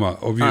dick summer,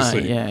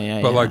 obviously.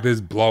 But like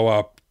there's blow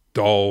up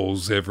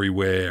dolls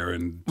everywhere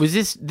and Was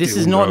this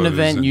is not an dildos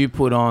event and- you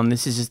put on.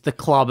 This is just the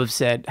club have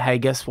said, hey,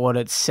 guess what?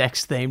 It's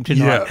sex themed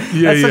tonight.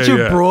 Yeah, That's such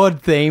yeah. a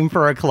broad theme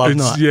for a club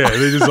night.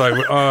 they're just like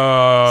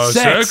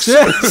sex.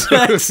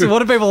 Sex. What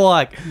do people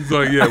like? It's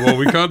like, yeah, well,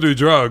 we can't do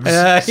drugs.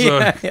 so,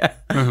 The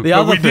but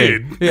other we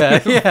thing. did.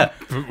 Yeah.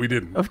 But we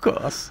didn't. Of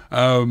course.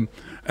 And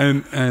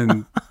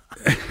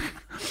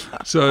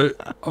so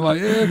I'm like,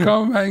 yeah,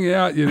 come hang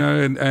out, you know,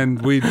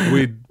 and we'd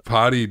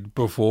partied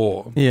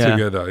before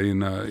together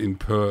in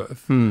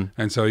Perth,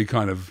 and so he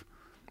kind of,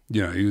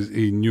 you know,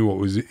 he knew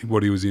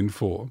what he was in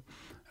for,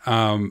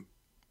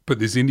 but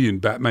this Indian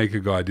bat maker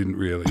guy didn't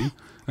really.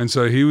 And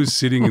so he was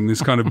sitting in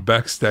this kind of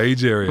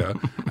backstage area,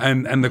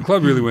 and the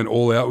club really went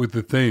all out with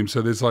the theme.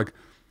 So there's like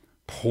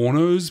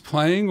pornos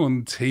playing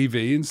on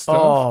TV and stuff.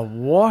 Oh,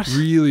 what?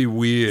 Really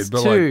weird,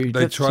 but like they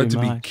that's tried too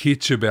to be much.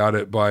 kitsch about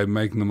it by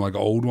making them like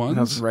old That's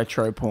ones.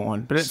 retro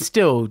porn. But it's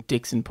still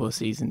dicks and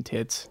pussies and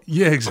tits.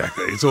 Yeah,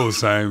 exactly. It's all the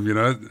same, you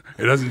know.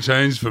 It hasn't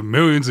changed for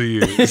millions of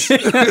years.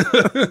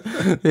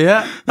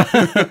 Yeah.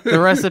 The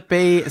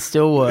recipe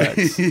still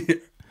works.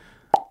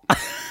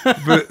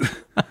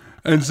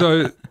 And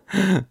so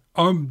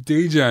I'm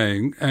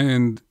DJing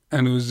and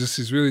it was just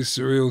this really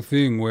surreal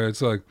thing where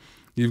it's like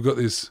you've got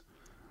this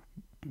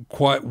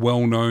quite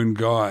well-known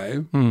guy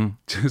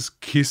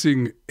just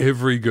kissing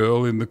every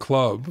girl in the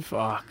club.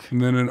 Fuck. And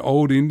then an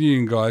old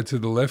Indian guy to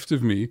the left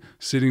of me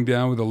sitting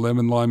down with a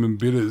lemon, lime and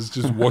bitters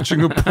just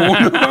watching a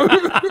porno.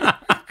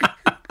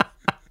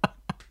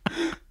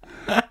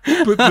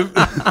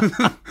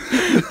 But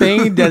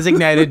Being a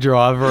designated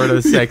driver at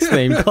a sex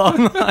theme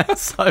club, like,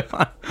 so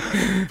fun.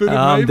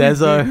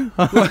 Dezo.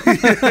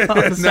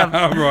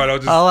 I'm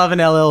right. I'll have an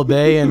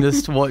LLB and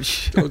just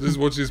watch. I'll just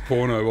watch this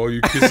porno while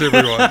you kiss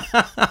everyone.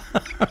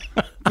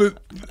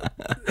 But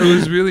it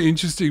was really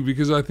interesting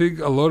because I think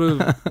a lot of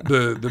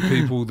the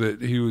people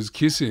that he was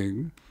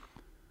kissing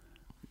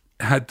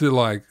had to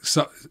like.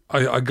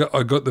 I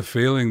got the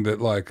feeling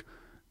that like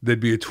there'd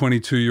be a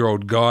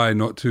 22-year-old guy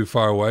not too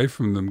far away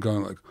from them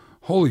going like,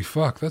 "Holy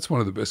fuck, that's one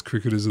of the best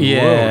cricketers in the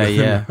world."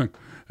 Yeah. Like,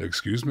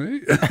 excuse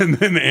me, and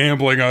then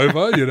ambling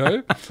over, you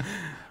know.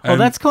 Well,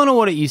 that's kind of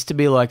what it used to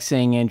be like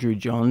seeing Andrew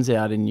Johns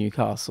out in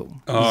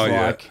Newcastle. Oh,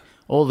 yeah. Like,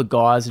 all the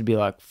guys would be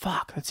like,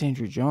 fuck, that's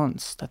Andrew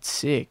Johns. That's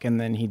sick. And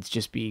then he'd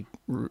just be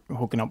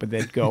hooking up with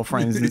their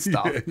girlfriends and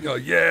stuff.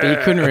 Yeah. But you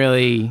couldn't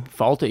really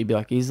fault it. You'd be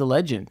like, he's a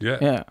legend.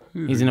 Yeah.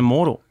 He's an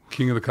immortal.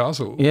 King of the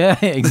castle. Yeah,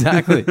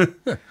 exactly.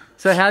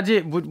 So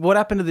what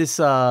happened to this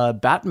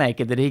bat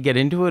maker? Did he get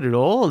into it at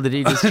all? Or did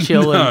he just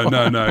chill?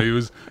 No. He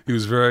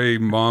was very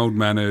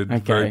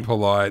mild-mannered, very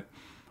polite.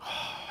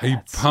 He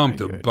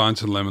pumped a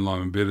bunch of lemon,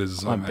 lime and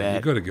bitters. I Mate, bet.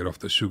 you got to get off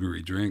the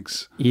sugary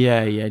drinks.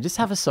 Yeah. Just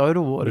have a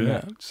soda water.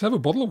 Yeah. Just have a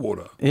bottle of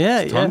water. Yeah,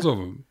 There's tons of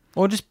them.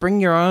 Or just bring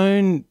your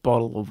own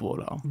bottle of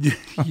water.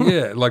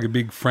 Yeah, like a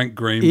big Frank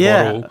Green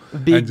Yeah, bottle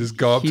big, and just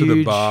go up to the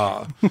huge-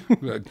 bar.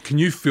 Can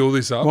you fill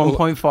this up?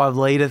 1.5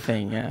 litre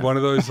thing, yeah. One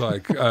of those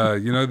like,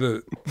 you know,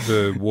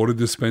 the water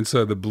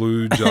dispenser, the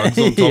blue jugs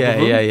on top of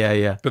them?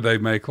 Yeah. But they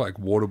make like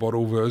water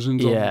bottle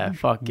versions of Yeah, them.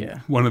 fuck yeah.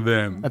 One of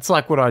them. That's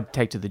like what I'd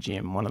take to the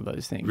gym, one of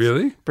those things.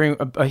 Really? Bring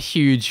a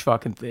huge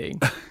fucking thing.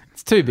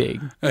 It's too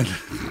big.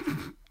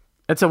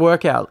 It's a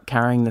workout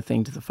carrying the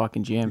thing to the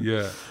fucking gym.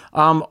 Yeah.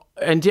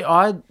 And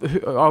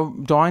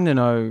I'm dying to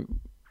know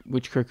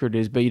which cricketer it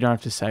is, but you don't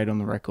have to say it on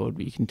the record,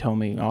 but you can tell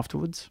me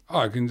afterwards. Oh,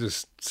 I can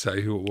just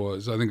say who it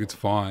was. I think it's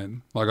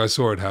fine. Like I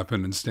saw it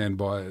happen and stand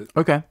by it.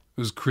 Okay. It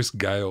was Chris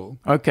Gale,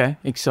 Okay.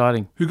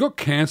 Exciting. who got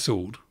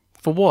cancelled.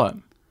 For what?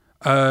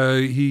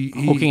 He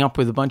Hooking up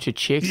with a bunch of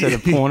chicks at a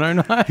porno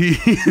night?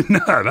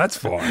 No, that's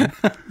fine.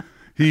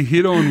 He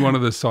hit on one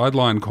of the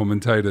sideline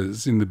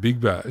commentators in the Big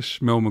Bash,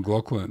 Mel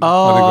McLaughlin.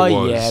 Oh, I think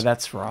it was. yeah,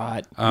 that's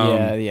right.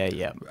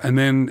 Yeah. And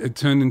then it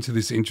turned into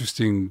this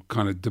interesting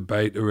kind of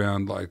debate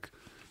around like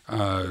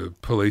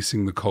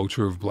policing the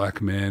culture of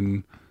black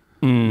men,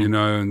 you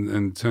know,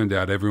 and turned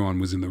out everyone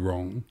was in the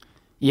wrong.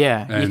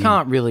 Yeah, you And-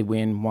 can't really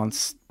win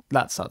once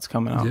that starts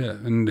coming up. Yeah,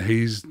 and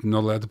he's not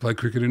allowed to play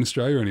cricket in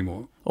Australia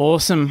anymore.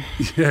 Awesome.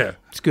 Yeah,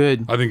 It's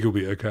good. I think he'll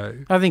be okay.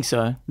 I think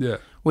so. Yeah.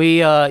 We,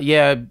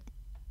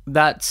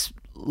 that's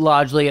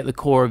largely at the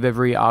core of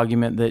every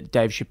argument that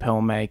Dave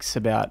Chappelle makes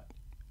about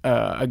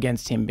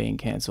against him being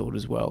cancelled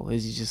as well.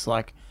 Is he's just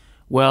like,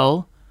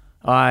 well,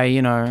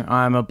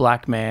 I'm a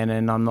black man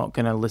and I'm not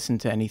going to listen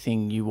to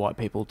anything you white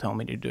people tell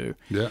me to do.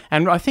 Yeah.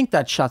 And I think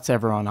that shuts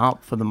everyone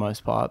up for the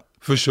most part.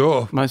 For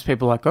sure. Most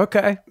people are like,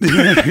 okay,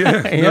 Yeah,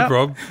 no Yep.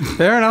 problem.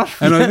 fair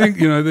enough. And I think,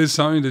 there's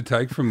something to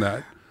take from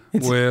that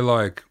where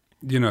like,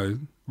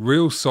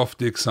 real soft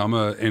dick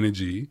summer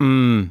energy,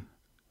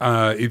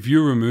 if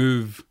you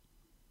remove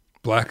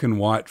black and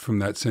white from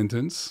that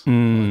sentence,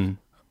 like,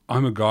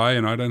 I'm a guy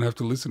and I don't have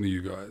to listen to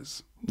you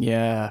guys,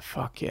 Yeah,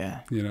 fuck yeah.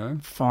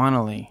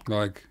 Finally.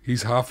 Like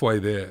he's halfway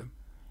there.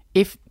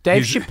 If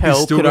Dave He's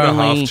Chappelle still could got a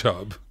only... half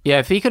chub. Yeah,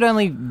 if he could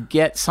only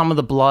get some of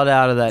the blood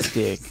out of that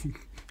dick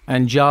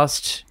and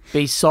just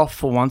be soft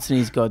for once in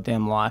his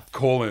goddamn life,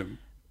 Call him.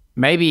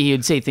 maybe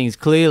he'd see things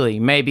clearly.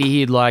 Maybe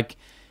he'd like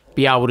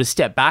be able to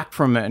step back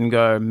from it and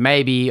go,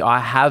 maybe I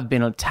have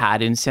been a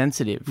tad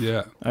insensitive.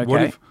 Yeah.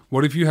 Okay.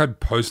 What if you had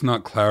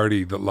post-nut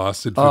clarity that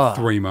lasted for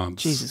 3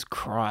 months? Jesus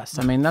Christ.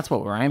 I mean, that's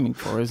what we're aiming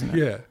for, isn't it?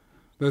 Yeah.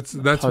 That's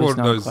what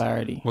Post-nut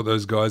clarity.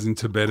 those guys in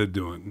Tibet are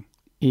doing.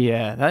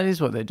 Yeah, that is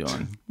what they're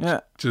doing. Yeah.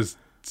 Just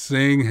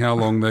seeing how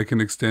long they can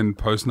extend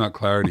post-nut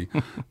clarity.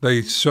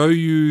 They show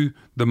you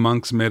the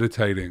monks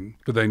meditating,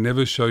 but they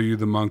never show you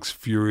the monks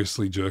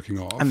furiously jerking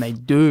off. And they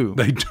do.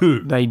 They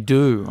do. They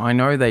do. I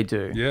know they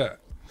do. Yeah.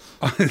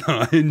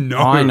 I know.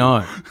 I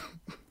know.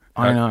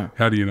 I know.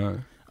 How do you know?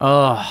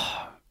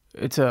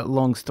 It's a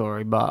long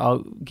story, but I'll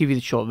give you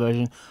the short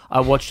version.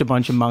 I watched a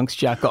bunch of monks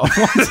jack off.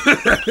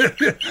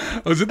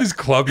 I was at this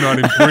club night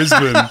in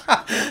Brisbane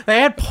They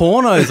had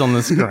pornos on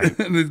the screen.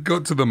 and it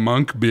got to the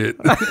monk bit.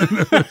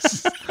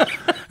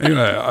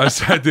 Anyway, I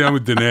sat down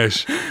with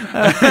Dinesh.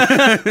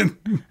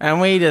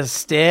 And we just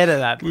stared at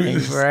that thing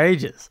for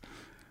ages.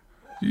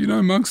 You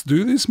know monks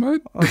do this,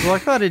 mate? I was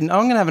like, I'm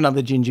going to have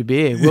another ginger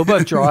beer. We're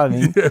both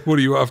driving. Yeah, what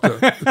are you after?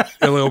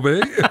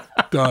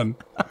 LLB? Done.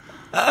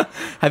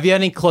 Have you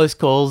had any close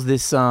calls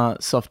this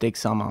soft dick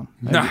summer?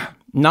 Nah.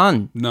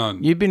 None.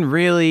 None. You've been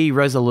really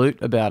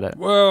resolute about it.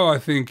 Well, I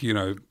think,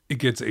 it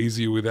gets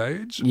easier with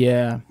age.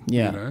 Yeah.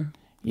 You know?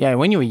 Yeah,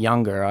 when you were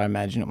younger, I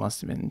imagine it must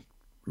have been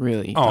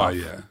really Oh, tough.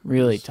 yeah.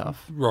 Really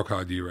tough. Rock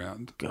hard year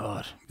round.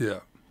 God. Yeah.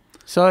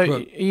 So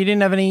But- you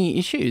didn't have any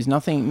issues?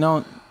 Nothing?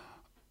 No.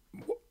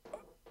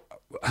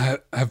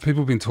 Have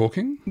people been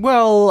talking?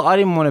 Well, I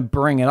didn't want to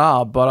bring it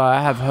up, but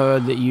I have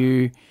heard that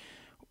you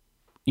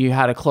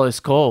had a close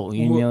call.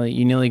 You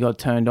nearly got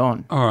turned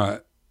on. All right.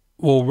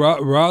 Well,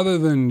 rather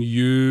than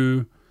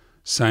you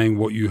saying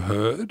what you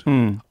heard,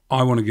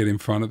 I want to get in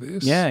front of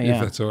this. Yeah, yeah.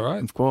 If that's all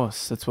right. Of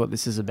course, that's what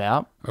this is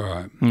about. All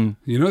right.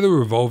 You know the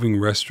revolving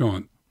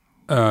restaurant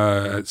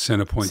at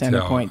Centrepoint Tower?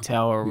 Centrepoint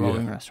Tower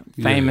Revolving Restaurant.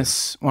 Yeah,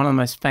 Famous, one of the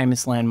most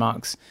famous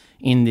landmarks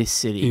in this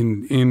city.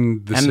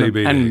 In the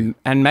CBD.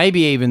 And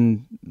maybe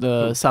even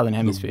the Southern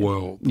Hemisphere. The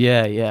world.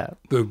 Yeah, yeah.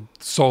 The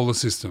solar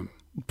system.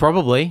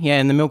 Probably, yeah,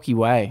 in the Milky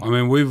Way. I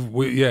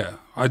mean,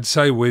 I'd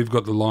say we've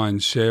got the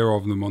lion's share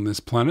of them on this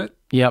planet.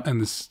 Yep.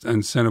 And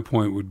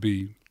Centrepoint would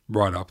be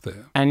right up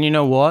there. And you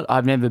know what?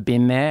 I've never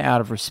been there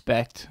out of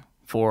respect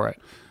for it.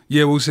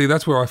 Yeah, well, see,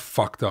 that's where I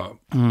fucked up.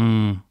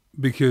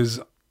 Because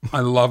I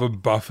love a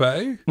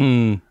buffet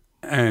and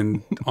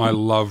I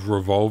love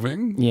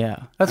revolving.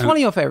 Yeah. That's one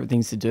of your favorite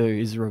things to do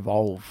is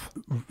revolve.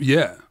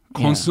 Yeah,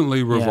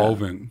 constantly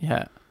revolving.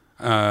 Yeah.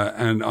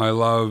 And I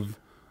love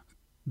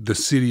the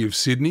city of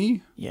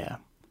Sydney Yeah.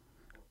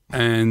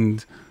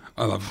 and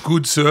I love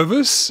good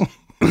service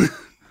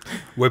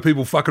where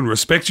people fucking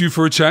respect you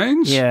for a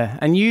change. Yeah.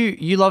 And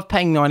you love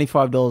paying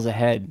 $95 a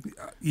head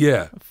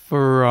Yeah.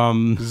 for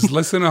It's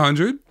less than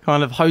 100,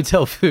 kind of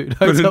hotel food,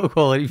 hotel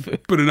quality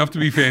food. but enough to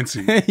be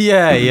fancy,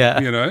 Yeah, yeah.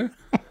 you know?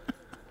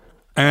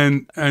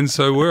 And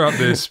so we're up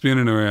there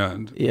spinning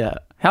around. Yeah.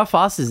 How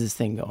fast is this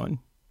thing going?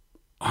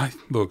 I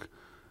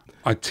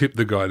tipped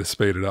the guy to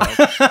speed it up.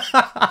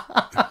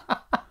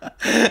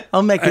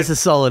 I'll make this a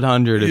solid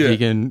 100 if Yeah. you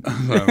can.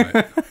 So,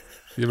 mate,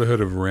 you ever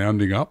heard of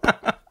rounding up?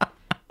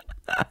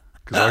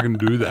 Because I can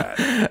do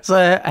that.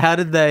 So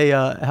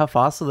how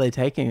fast are they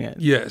taking it?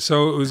 Yeah,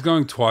 so it was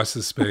going twice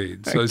the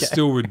speed. So it's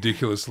still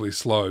ridiculously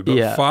slow, but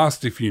Yeah.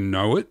 fast if you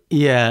know it,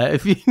 Yeah,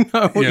 if you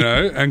know. you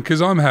know? And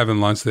because I'm having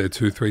lunch there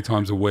 2-3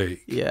 times a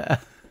week. Yeah.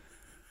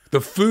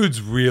 The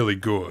food's really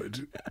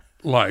good.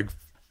 Like,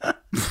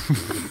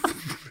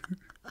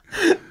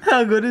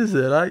 How good is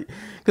it?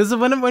 Because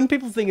when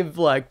people think of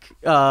like,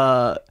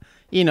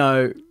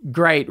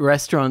 great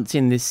restaurants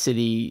in this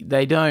city,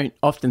 they don't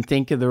often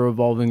think of the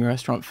revolving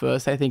restaurant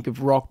first. They think of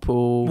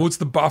Rockpool. well, it's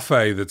the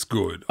buffet that's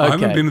good. I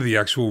haven't Okay. been to the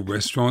actual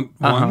restaurant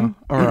one,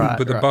 All right,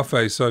 but the right.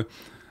 buffet. So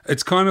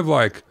it's kind of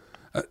like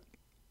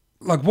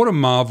what a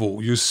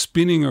marvel. You're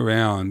spinning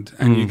around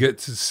and you get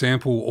to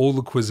sample all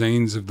the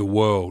cuisines of the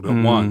world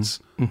at once.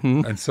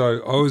 Mm-hmm. And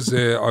so I was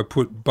there. I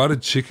put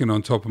buttered chicken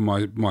on top of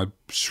my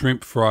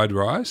shrimp fried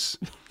rice,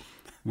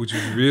 which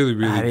is really,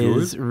 really That good.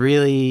 is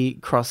really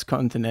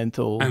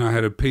cross-continental. And I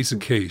had a piece of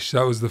quiche.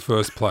 That was the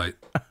first plate.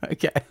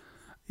 Okay.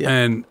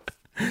 And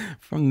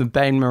From the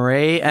Bain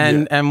Marie.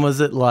 And was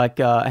it like,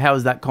 how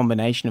was that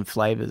combination of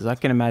flavors? I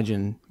can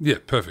imagine yeah,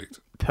 perfect.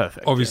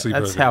 perfect. Obviously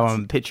That's perfect. how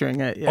I'm picturing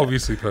it. Yeah.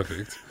 Obviously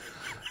perfect.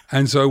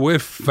 And so we're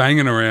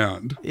fanging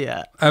around.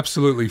 Yeah.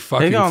 Absolutely They're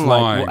fucking going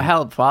flying. like,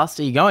 how fast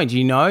are you going? Do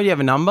you know? Do you have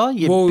a number?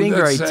 You're Well, being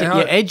very, that's how-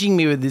 you're edging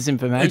me with this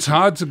information. It's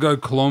hard to go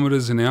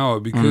kilometers an hour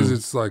because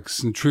it's like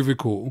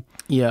centrifugal.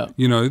 Yeah.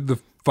 You know,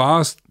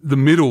 the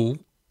middle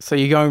So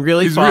you're going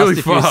really is fast really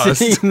if fast. you're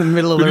sitting in the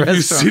middle of but the if you're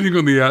restaurant. sitting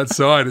on the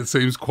outside, it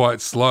seems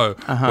quite slow.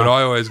 But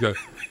I always go,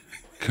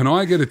 can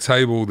I get a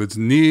table that's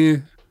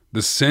near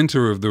the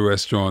center of the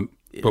restaurant,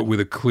 but with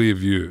a clear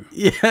view?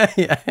 Yeah,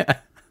 yeah.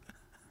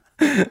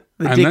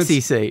 The And Dixie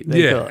that's- seat.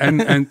 They Yeah, call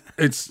it. and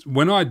it's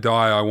when I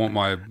die, I want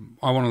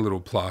a little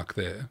plaque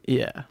there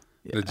yeah.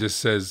 that just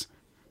says,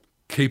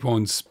 "Keep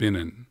on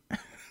spinning."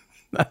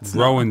 That's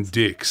Rowan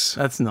Dix,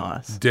 That's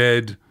nice.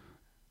 dead,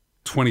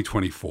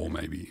 2024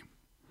 maybe.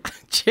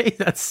 Gee,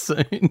 that's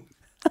soon.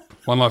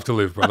 One life to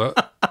live, brother.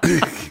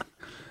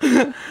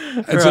 And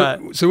Right.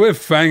 so we're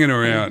fanging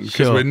around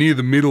because Sure. we're near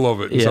the middle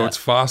of it, and so Yeah. it's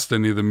faster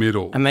near the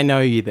middle. And they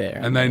know you there.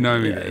 And they know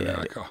me yeah, there. Yeah, They're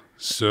like, "Oh,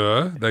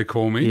 sir," they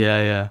call me,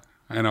 yeah, yeah.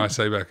 and I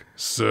say back,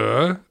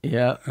 "Sir,"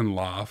 Yeah. and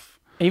laugh.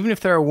 Even if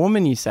they're a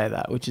woman, you say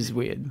that, which is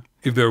weird.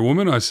 If they're a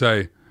woman, I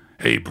say,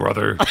 "Hey,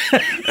 brother,"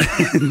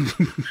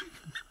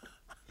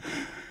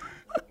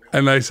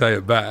 and they say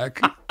it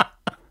back,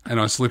 and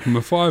I slip them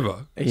a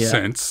 $5 Yeah.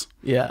 cents.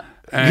 Yeah.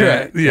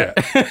 And, yeah.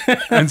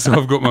 And so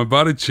I've got my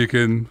buttered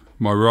chicken,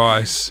 my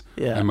rice,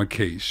 Yeah. and my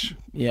quiche.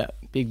 Yeah.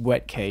 Big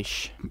wet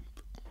quiche.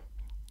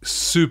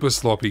 Super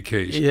sloppy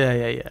quiche. Yeah,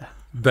 yeah, yeah.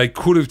 They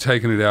could have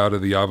taken it out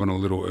of the oven a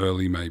little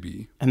early,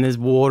 maybe. And there's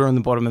water on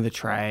the bottom of the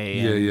tray.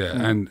 Yeah,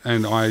 and- yeah.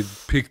 And I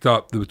picked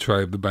up the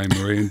tray of the Bain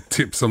Marie and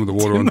tipped some of the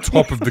water on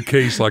top of the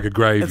quiche like a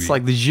gravy. It's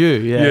like the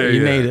jus. Yeah,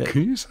 you need it.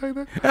 Can you say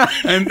that?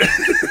 And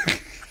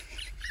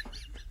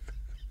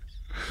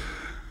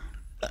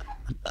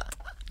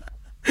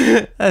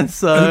And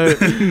so,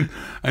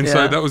 and Yeah.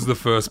 so that was the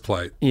first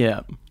plate.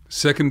 yeah.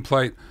 Second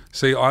plate,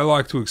 see, I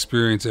like to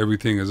experience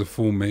everything as a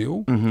full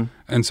meal, Mm-hmm.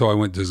 and so I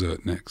went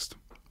dessert next.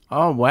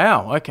 Oh,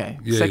 wow. Okay.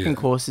 Yeah, Second yeah.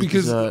 course is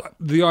because dessert.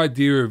 the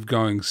idea of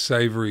going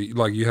savory,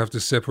 like you have to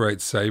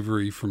separate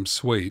savory from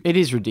sweet. It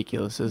is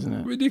ridiculous, isn't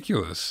it?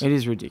 Ridiculous. It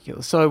is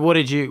ridiculous. So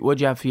what'd you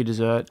have for your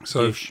dessert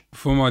So dish?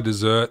 for my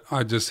dessert,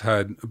 I just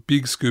had a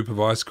big scoop of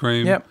ice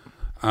cream. Yep.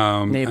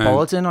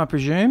 Neapolitan, I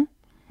presume.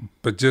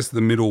 But just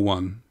the middle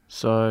one,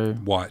 So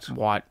white.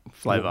 white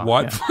flavour.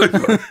 White Yeah.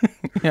 flavor.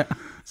 Yeah.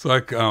 It's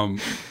like,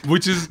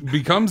 which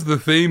becomes the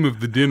theme of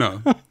the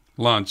dinner,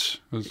 lunch.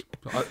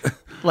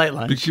 Late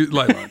lunch.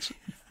 Late lunch.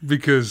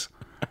 Because,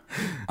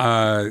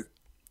 I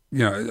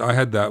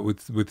had that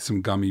with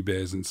some gummy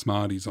bears and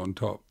Smarties on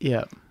top.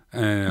 Yeah.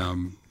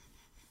 And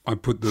I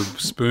put the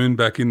spoon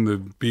back in the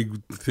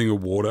big thing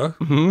of water.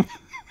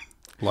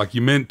 Like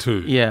you meant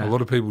to. Yeah. A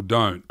lot of people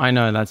don't. I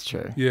know, that's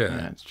true. Yeah.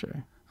 That's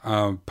true.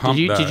 Pump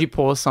that. Did you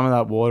pour some of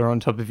that water on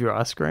top of your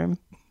ice cream?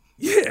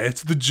 Yeah,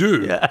 it's the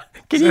Jew. Yeah.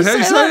 Can Is you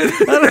that say how you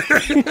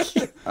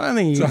that? I don't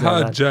think you It's a can say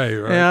hard that. J,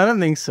 right? Yeah, I don't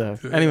think so.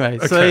 Anyway,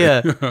 so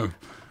yeah.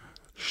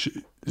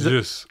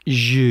 Just.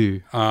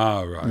 Jus.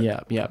 Ah, right.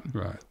 Yeah, yeah,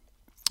 Right.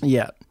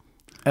 yeah.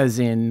 As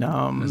in,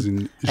 As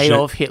in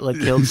Adolf Hitler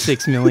killed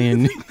 6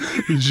 million.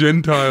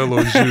 Gentile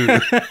or Jew.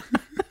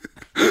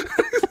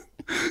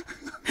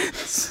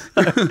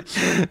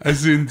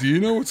 As in, do you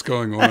know what's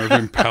going on over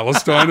in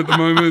Palestine at the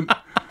moment?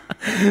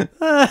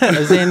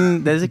 As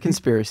in, there's a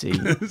conspiracy.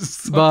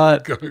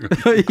 But Going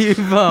on.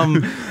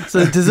 you've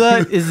so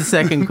dessert is the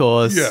second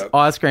course. Yeah.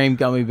 Ice cream,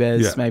 gummy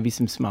bears, Yeah. maybe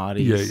some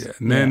Smarties. Yeah.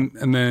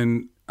 And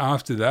then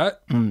after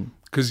that,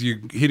 because you're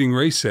hitting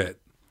reset,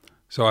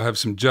 so I have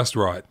some Just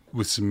Right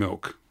with some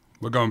milk.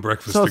 We're going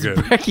breakfast So it's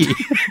together. brekkie.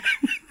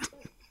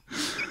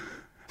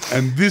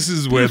 And this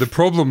is where the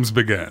problems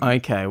began.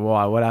 Okay,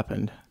 why? What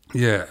happened?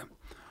 Yeah.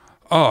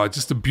 Oh,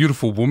 just a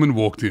beautiful woman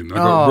walked in. I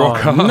got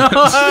rock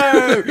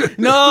hard.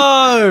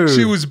 No!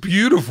 She was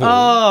beautiful.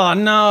 Oh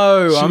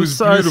no! I'm was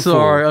so beautiful.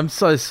 sorry. I'm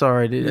so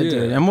sorry, dude.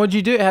 Yeah. And what'd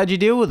you do? How'd you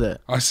deal with it?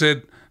 I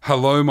said,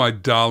 hello, my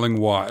darling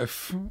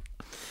wife.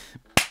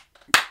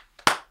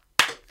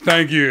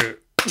 Thank you.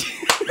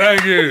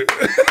 Thank you.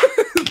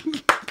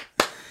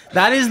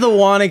 That is the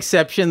one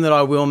exception that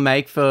I will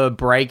make for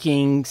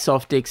breaking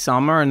Soft Dick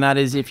Summer, and that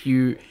is if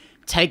you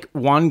take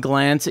one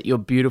glance at your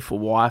beautiful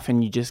wife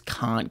and you just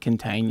can't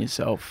contain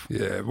yourself.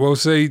 Yeah. Well,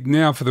 see,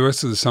 now for the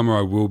rest of the summer,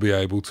 I will be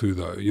able to,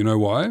 though. You know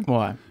why?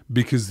 Why?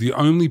 Because the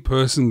only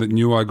person that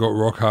knew I got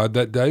rock hard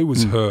that day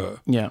was her.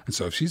 Yeah. And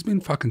so if she's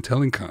been fucking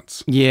telling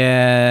cunts.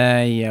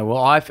 Yeah.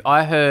 Well,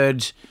 I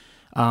heard.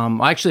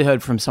 I actually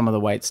heard from some of the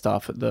wait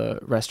staff at the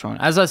restaurant.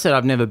 As I said,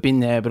 I've never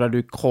been there, but I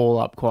do call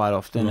up quite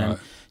often and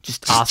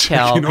just ask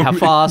how checking on me.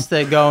 fast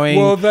they're going.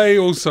 Well, they're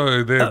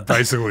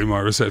basically my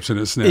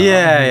receptionists now.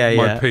 Yeah.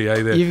 My PA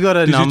there. You've got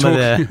a number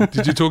there.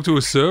 Did you talk to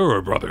a sir or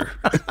a brother?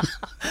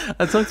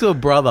 I talked to a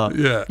brother.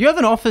 Yeah. You have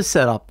an office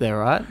set up there,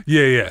 right?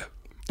 Yeah.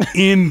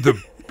 In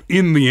the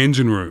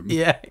engine room.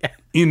 Yeah.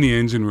 In the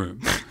engine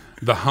room.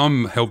 The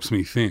hum helps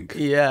me think.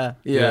 Yeah.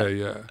 Yeah.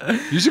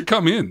 You should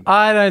come in.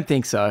 I don't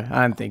think so.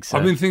 I've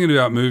been thinking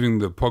about moving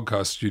the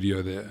podcast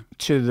studio there.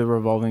 To the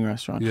revolving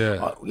restaurant.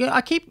 Yeah.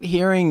 I keep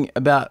hearing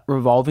about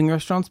revolving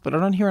restaurants, but I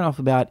don't hear enough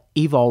about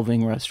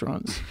evolving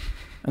restaurants.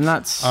 And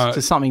that's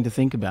just something to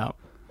think about.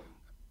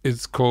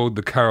 It's called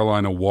the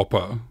Carolina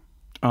Whopper.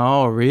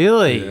 Oh,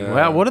 really? Yeah.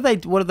 Wow. What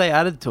have they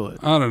added to it?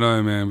 I don't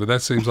know, man, but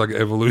that seems like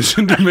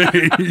evolution to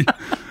me.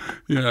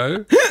 You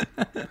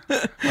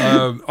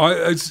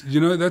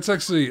know, that's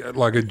actually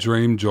like a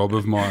dream job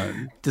of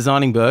mine.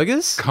 Designing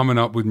burgers? Coming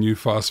up with new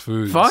fast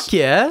foods. Fuck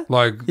yeah.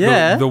 Like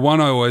Yeah. the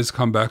one I always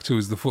come back to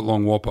is the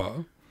footlong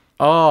Whopper.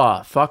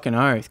 Oh, fucking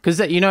oath.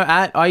 Because,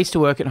 I used to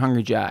work at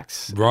Hungry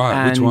Jack's. Right,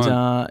 and, which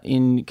one?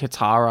 In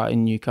Katara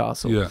in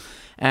Newcastle. Yeah.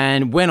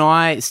 And when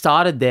I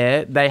started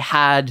there, they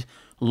had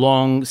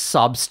long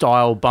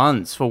sub-style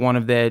buns for one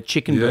of their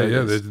chicken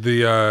burgers.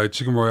 The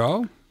Chicken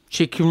Royale.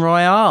 Chicken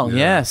Royale, Yeah.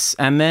 yes.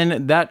 And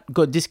then that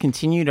got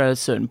discontinued at a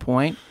certain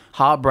point.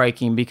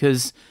 Heartbreaking,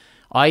 because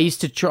I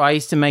used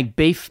to make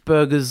beef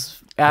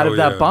burgers out of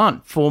that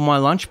bun for my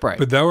lunch break.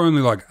 But they were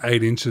only like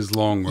 8 inches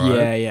long,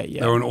 right? Yeah.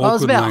 They were an awkward I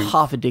was about length.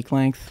 half a dick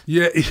length.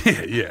 Yeah.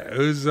 It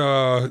was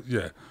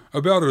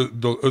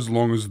about as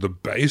long as the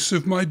base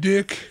of my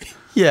dick.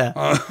 Yeah.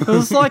 It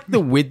was like the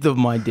width of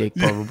my dick,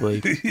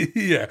 probably.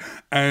 Yeah.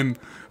 And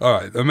all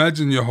right,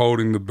 imagine you're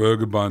holding the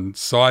burger bun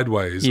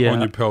sideways Yeah.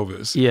 on your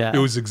pelvis. Yeah. It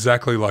was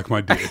exactly like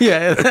my dick.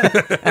 Yeah.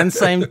 And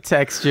same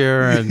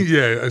texture and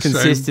Yeah,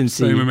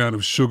 consistency. Same amount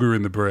of sugar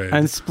in the bread.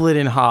 and split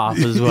in half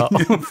as well.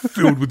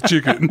 Filled with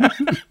chicken.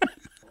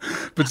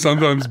 But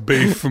sometimes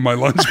beef for my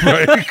lunch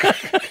break.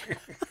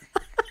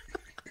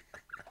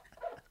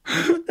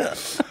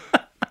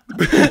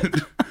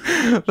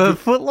 But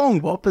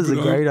footlong Whopper's a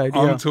great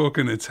idea. I'm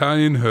talking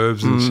Italian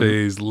herbs and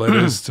cheese,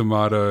 lettuce,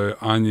 tomato,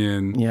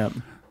 onion, Yep.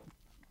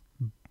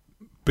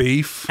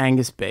 beef.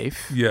 Angus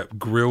beef. Yeah,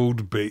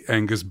 grilled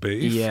Angus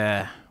beef.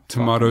 Yeah.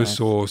 Tomato Fucking oath.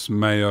 sauce,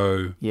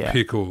 mayo, Yeah.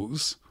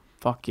 pickles,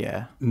 Fuck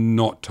yeah.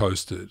 not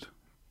toasted.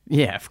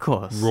 Yeah, of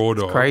course. Raw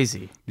It's dog.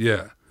 crazy.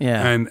 Yeah.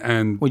 Yeah.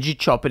 And Would you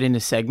chop it into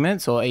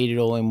segments or eat it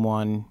all in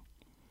one?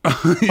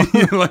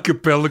 You're like a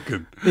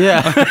pelican.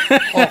 Yeah.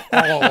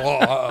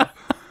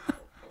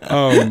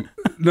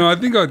 No, I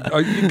think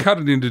you cut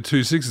it into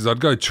 2 6s. I'd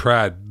go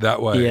trad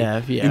that way. Yeah.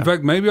 In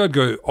fact, maybe I'd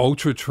go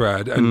ultra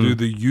trad and do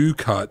the U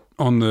cut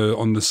on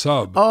the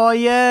sub. Oh,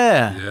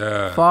 yeah.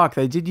 Yeah. Fuck,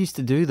 they did used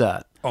to do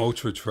that.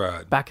 Ultra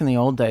trad. Back in the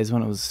old days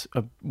when it was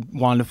a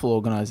wonderful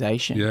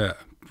organisation. Yeah.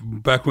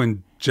 Back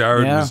when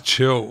Jared was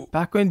chill.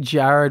 Back when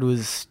Jared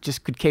was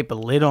just could keep a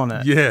lid on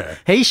it. Yeah.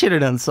 He should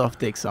have done Soft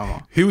Dick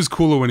Summer. He was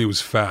cooler when he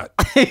was fat.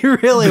 He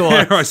really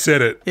was. There, I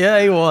said it.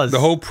 Yeah, he was. The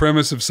whole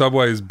premise of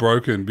Subway is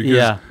broken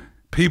because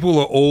people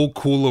are all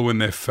cooler when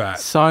they're fat.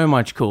 So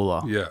much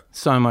cooler. Yeah.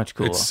 So much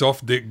cooler. It's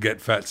soft dick,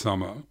 get fat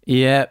summer.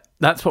 Yeah,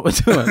 that's what we're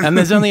doing. And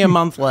there's only a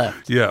month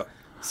left. Yeah.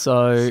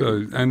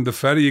 So and the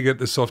fatter you get,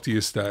 the softer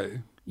you stay.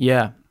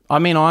 yeah. I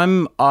mean,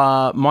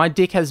 my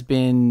dick has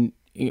been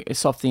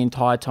soft the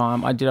entire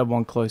time. I did have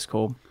one close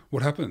call.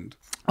 What happened?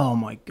 Oh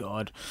my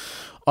God.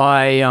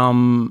 I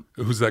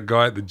It was that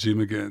guy at the gym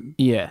again.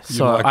 yeah,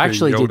 so like I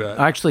being yelled at?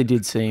 actually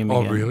did see him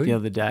again really? the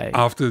other day.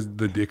 After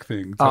the dick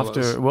thing. Tell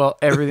us. Well,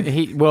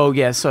 everything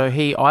I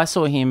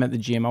saw him at the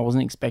gym. I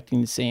wasn't expecting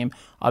to see him.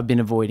 I've been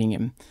avoiding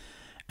him.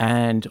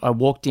 And I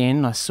walked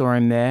in, I saw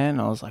him there, and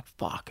I was like,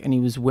 fuck. And he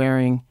was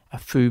wearing a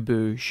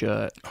FUBU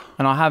shirt.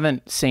 And I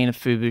haven't seen a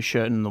FUBU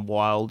shirt in the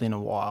wild in a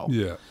while.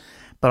 Yeah.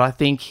 But I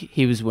think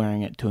he was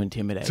wearing it to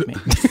intimidate me.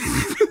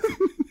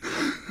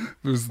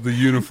 It was the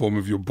uniform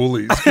of your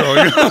bullies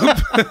growing up.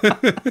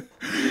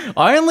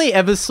 I only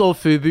ever saw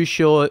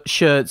FUBU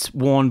shirts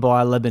worn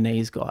by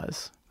Lebanese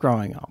guys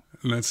growing up.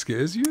 And that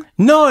scares you?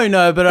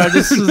 No, but I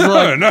just was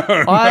No.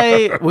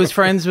 I was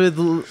friends with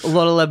a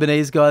lot of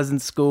Lebanese guys in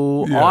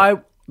school. Yeah. I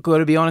got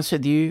to be honest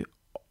with you,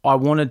 I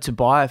wanted to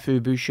buy a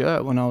FUBU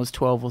shirt when I was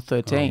 12 or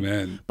 13, Oh,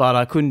 man. but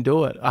I couldn't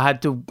do it. I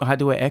had to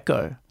wear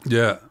Echo.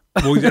 Yeah.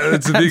 Well, yeah,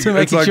 it's the thing. To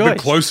make It's a like the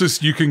choice.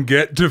 closest you can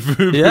get to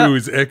FUBU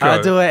is Echo. I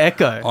had to wear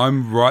Echo.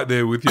 I'm right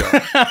there with you.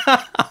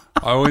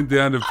 I went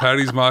down to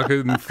Paddy's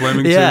Market in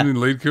Flemington Yeah. in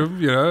Leadcombe,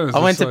 you know. I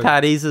went to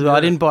Paddy's as well. I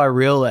didn't buy a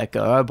real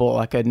Echo. I bought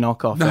like a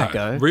knockoff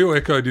Echo. Real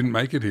Echo didn't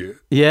make it here.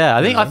 Yeah,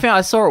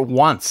 I saw it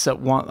once at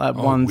a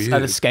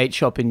weird. skate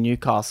shop in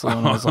Newcastle,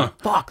 and I was like,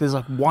 "Fuck!" There's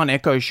like one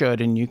Echo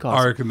shirt in Newcastle.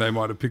 I reckon they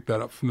might have picked that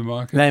up from the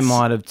market. They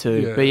might have too.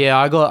 Yeah. But yeah,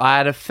 I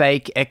had a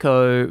fake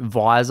Echo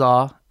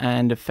visor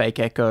and a fake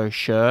Echo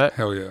shirt,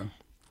 Hell yeah.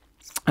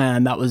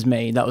 and that was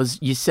me. That was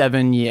year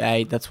 7, year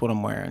 8. That's what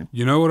I'm wearing.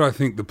 You know what I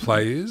think the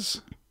play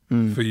is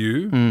for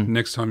you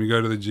next time you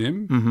go to the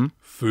gym?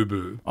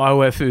 FUBU. I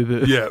wear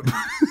FUBU. Yeah.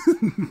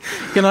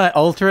 Can I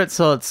alter it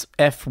so it's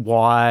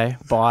FY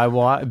by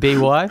Y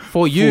BY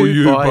for you, For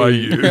you, by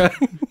you.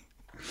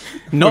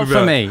 Not for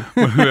about- me.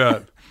 What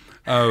about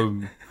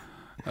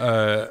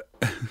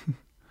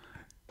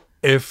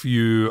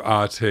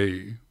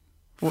FURT?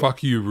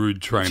 Fuck you,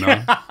 rude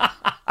trainer.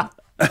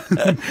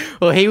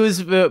 Well, he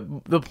was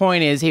the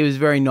point is he was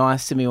very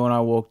nice to me when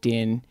I walked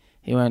in.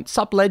 He went,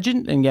 "Sup,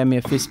 legend," and gave me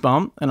a fist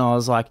bump, and I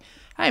was like,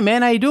 "Hey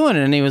man, how you doing?"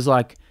 And he was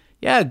like,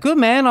 "Yeah, good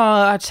man.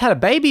 I just had a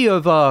baby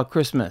over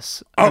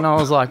Christmas," and I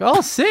was like,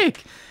 "Oh,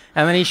 sick."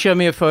 And then he showed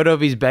me a photo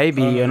of his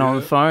baby, and on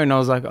the phone, I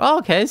was like, "Oh,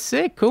 okay,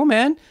 sick, cool,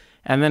 man."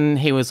 And then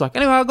he was like,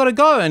 "Anyway, I gotta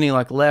go," and he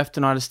like left,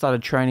 and I just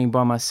started training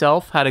by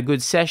myself. Had a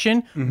good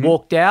session,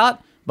 walked out.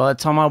 By the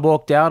time I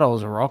walked out, I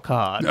was rock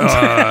hard.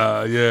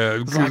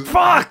 Yeah. Like,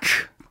 fuck!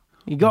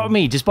 You got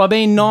me just by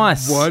being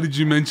nice. Why did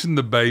you mention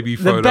the baby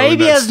photo? The baby in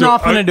that has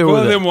nothing to do with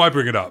Well, it. then why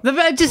bring it up?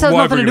 It just has Why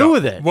nothing to bring do up?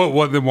 with it.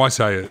 What? Then why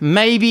say it?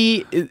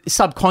 Maybe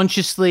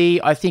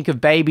subconsciously, I think of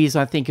babies,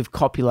 I think of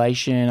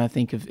copulation, I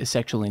think of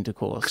sexual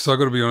intercourse. So I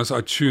got to be honest, I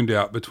tuned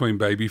out between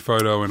baby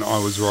photo and I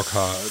was rock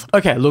hard.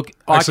 Okay, look,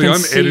 Actually, I can I'm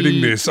see,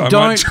 editing this. I might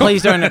Don't, chop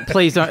please don't,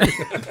 please don't.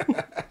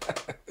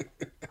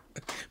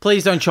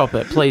 Please don't chop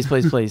it. Please.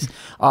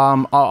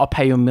 I'll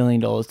pay you $1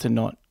 million to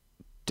not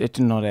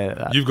edit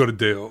that. You've got a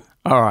deal.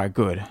 All right,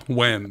 good.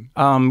 When?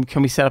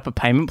 Can we set up a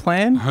payment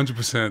plan?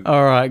 100%.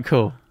 All right,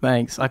 cool.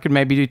 Thanks. I could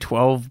maybe do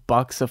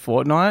 $12 a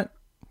fortnight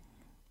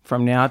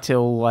from now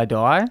till I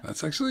die.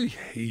 That's actually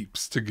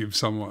heaps to give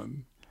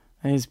someone.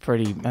 That is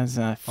pretty. That is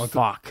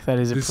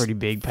a This pretty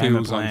big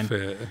payment feels plan.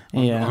 unfair.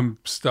 Yeah. I'm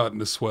starting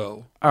to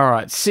swell. All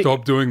right.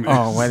 Stop doing this.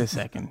 Oh, wait a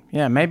second.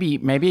 Yeah, maybe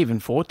even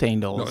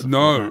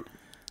 $14.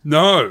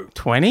 No.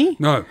 20?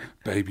 No.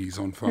 Babies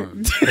on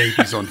phones.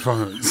 Babies on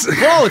phones.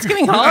 Whoa, it's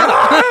getting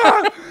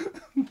harder.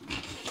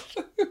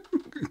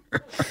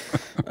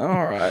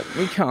 All right,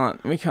 we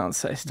can't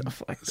say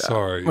stuff like that.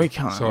 Sorry. we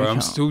can't. Sorry, we I'm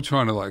can't. still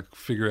trying to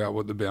figure out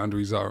what the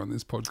boundaries are on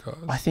this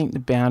podcast. I think the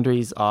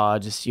boundaries are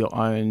just your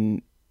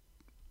own.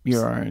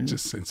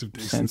 Just sense of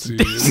Sense of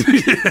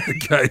decency. Yeah,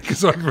 okay,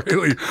 because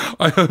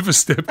I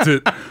overstepped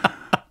it.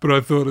 But I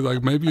thought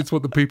maybe it's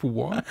what the people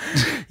want.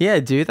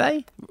 Yeah, do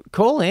they?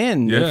 Call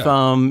in Yeah. if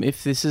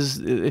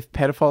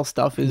pedophile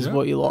stuff is Yeah.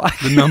 what you like.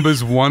 The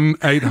number's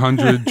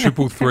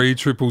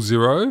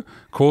 1-800-333-000.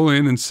 Call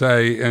in and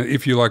say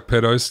if you like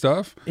pedo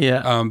stuff.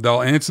 Yeah.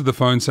 They'll answer the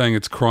phone saying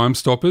it's Crime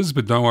Stoppers,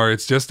 but don't worry,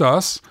 it's just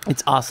us.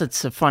 It's us.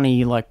 It's a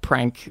funny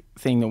prank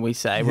thing that we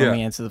say when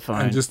we answer the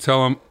phone. And just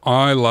tell them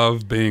I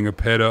love being a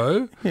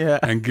pedo. Yeah.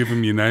 And give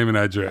them your name and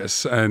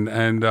address, and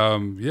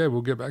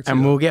we'll get back to you.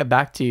 And we'll get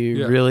back to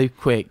you really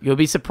quick. You'll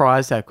be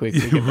surprised how quick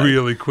we get back.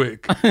 Really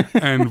quick,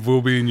 and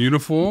we'll be in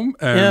uniform,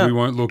 and we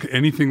won't look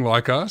anything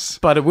like us.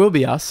 But it will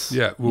be us.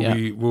 Yeah,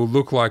 we'll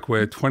look like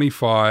we're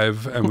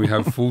 25 and we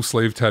have full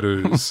sleeve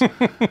tattoos,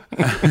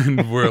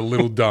 and we're a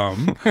little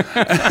dumb.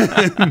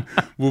 And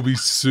we'll be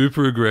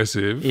super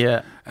aggressive.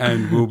 Yeah.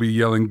 And we'll be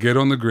yelling, "Get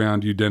on the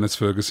ground, you Dennis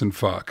Ferguson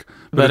fuck!"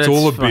 But it's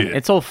all a funny. bit.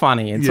 It's all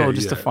funny. It's all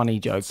just a funny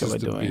joke It's that we're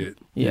just a doing. bit.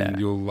 Yeah, and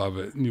you'll love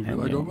it, and you'll be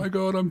like, "Oh my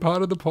god, I'm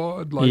part of the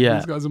pod! Like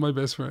these guys are my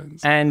best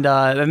friends." And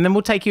then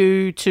we'll take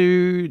you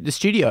to the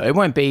studio. It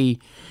won't be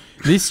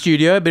this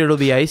studio, but it'll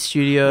be a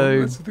studio. Well,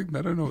 that's the thing.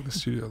 I don't know what the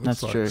studio looks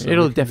That's like. true. So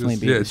It'll we can definitely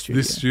be it's the studio.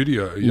 this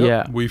studio. Yep.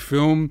 Yeah. We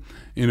film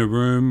in a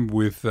room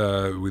with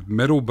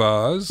metal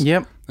bars.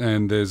 Yep.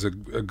 And there's a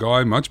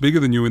guy much bigger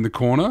than you in the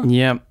corner.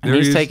 Yep. And There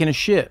he's he is. taking a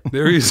shit.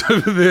 There he is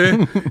over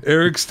there.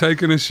 Eric's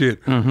taking a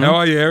shit. How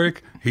are you,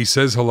 Eric? He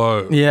says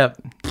hello.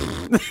 Yep.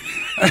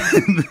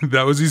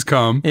 That was his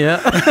cum. Yeah.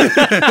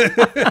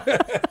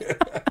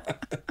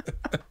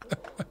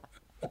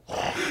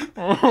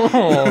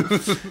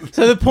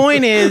 So the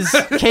point is,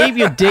 keep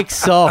your dick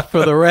soft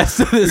for the rest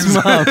of this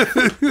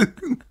month.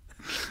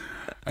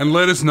 And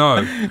let us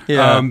know.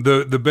 Yeah.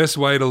 The best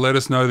way to let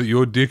us know that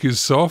your dick is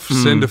soft,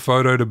 send a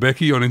photo to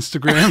Becky on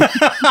Instagram.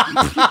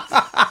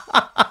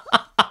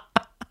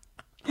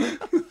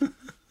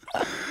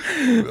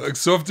 Like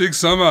soft dick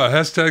summer,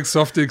 hashtag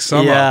soft dick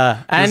summer.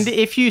 Yeah, and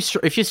if you're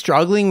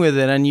struggling with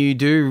it and you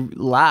do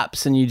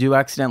lapse and you do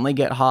accidentally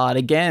get hard,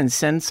 again,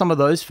 send some of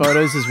those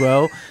photos as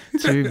well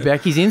to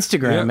Becky's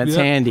Instagram. Yeah, it's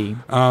yeah. handy.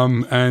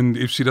 And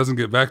if she doesn't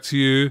get back to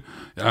you,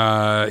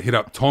 hit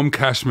up Tom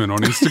Cashman on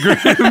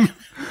Instagram.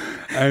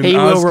 And He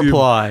will ask him,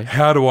 reply.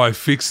 How do I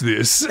fix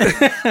this?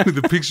 With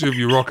a picture of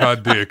your rock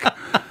hard dick.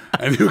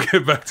 And he'll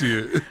get back to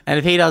you. And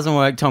if he doesn't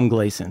work, Tom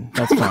Gleason.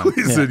 That's fine.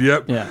 He said,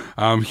 yep. Yeah.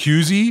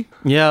 Hughesy.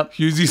 Yep.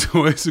 Hughie's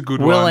always a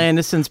good Will one.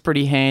 Anderson's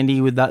pretty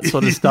handy with that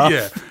sort of stuff.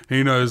 Yeah.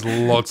 He knows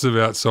lots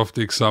about soft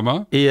dick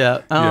summer.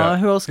 Yeah. Yeah,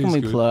 Who else can he's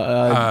we good.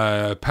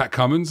 play? Pat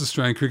Cummins,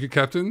 Australian cricket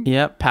captain.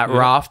 Yeah. Pat Yeah,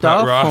 Rafter,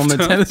 Pat Rafter,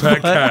 former tennis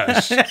Pat player.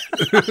 Cash.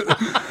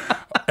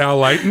 Al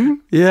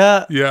Layton.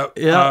 Yeah. Yeah.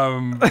 Yeah.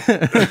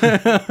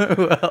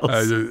 Who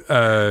else?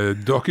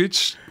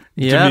 Dokic.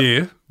 Yeah.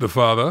 Demir, the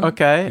father.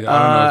 Okay. Yeah, I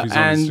don't know if he's on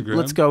and Instagram.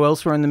 let's go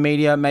elsewhere in the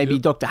media. Maybe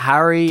Dr.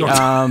 Harry.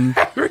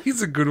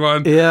 He's a good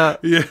one. Yeah.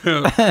 Yeah.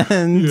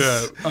 And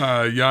Yeah.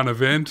 Yana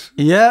Vent.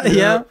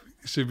 yeah.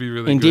 Should be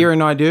really Indira good.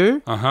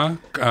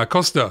 Naidu.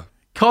 Costa.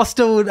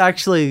 Costa would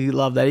actually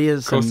love that. He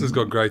is Costa's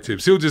got great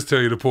tips. He'll just tell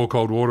you to pour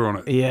cold water on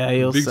it. Yeah,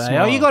 he'll Big say,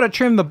 smile. "Oh, you got to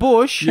trim the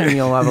bush," and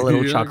you'll have a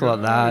little Yeah, chuckle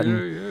at that. Yeah,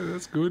 and, yeah,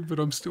 that's good, but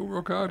I'm still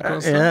rock hard,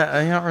 Costa. yeah,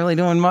 you're not really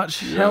doing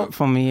much help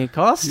for me,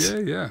 Cost.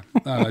 Yeah.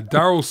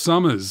 Daryl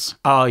Summers.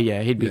 Oh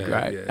yeah, he'd be Yeah,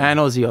 great. yeah. And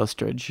Aussie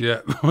Ostrich.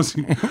 Yeah,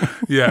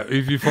 yeah.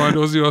 If you find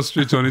Aussie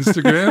Ostrich on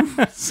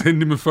Instagram,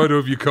 send him a photo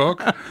of your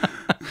cock.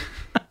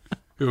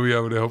 He'll be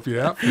able to help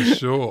you out for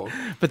sure.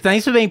 But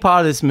thanks for being part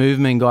of this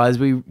movement, guys.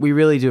 We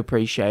really do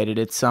appreciate it.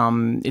 It's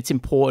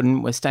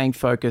important. We're staying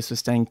focused. We're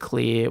staying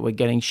clear. We're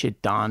getting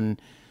shit done.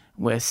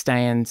 We're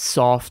staying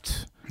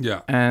soft.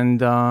 Yeah.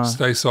 And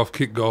Stay soft,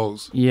 kick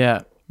goals.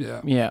 yeah,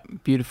 Yeah.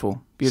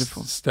 beautiful.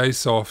 Stay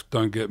soft,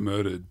 don't get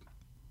murdered.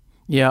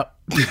 Yeah,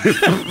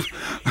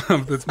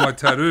 That's my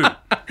tattoo.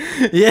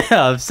 yeah.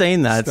 I've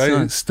seen that. It's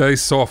nice. Stay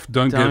soft,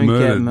 don't get Don't get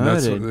murdered.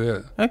 That's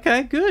murdered. what,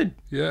 Okay, good.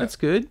 Yeah. That's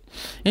good.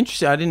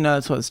 Interesting. I didn't know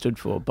that's what it stood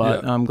for,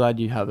 but Yeah. I'm glad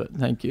you have it.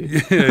 Thank you.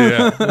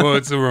 yeah. Well,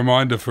 it's a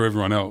reminder for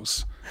everyone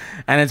else.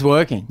 And it's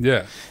working.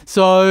 Yeah.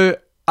 So,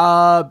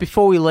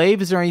 before we leave,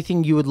 is there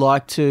anything you would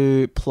like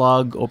to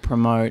plug or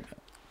promote?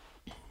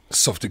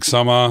 Softic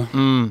summer.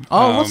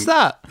 Oh, what's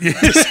that?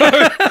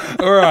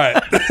 All right.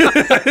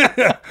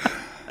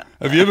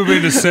 Have you ever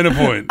been to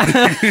Centrepoint?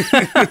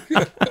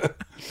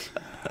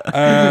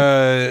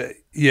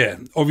 Yeah,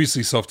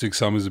 obviously Softic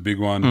Summer is a big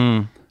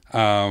one.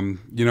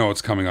 You know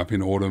what's coming up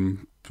in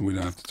autumn. We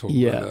don't have to talk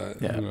about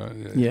that.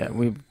 Right, Yeah,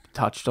 we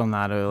touched on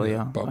that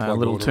earlier. butt A plug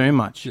little autumn. too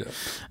much. Yeah.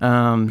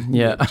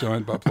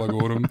 Giant butt plug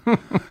autumn.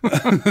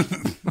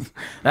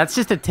 That's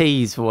just a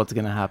tease for what's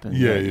going to happen.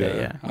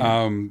 Yeah.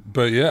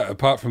 But yeah,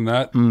 apart from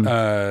that, you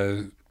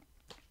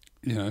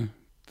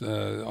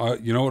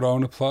know what I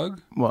want to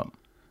plug? What?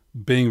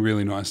 Being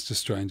really nice to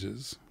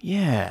strangers.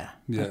 Yeah.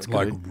 Yeah, That's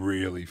like good.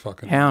 really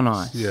fucking How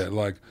nice. Yeah,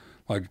 like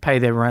Pay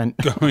their rent.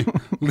 going,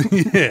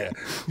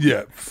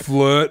 yeah,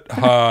 flirt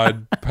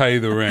hard, pay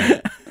the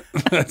rent.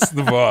 That's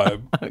the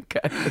vibe. Okay,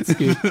 that's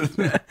good.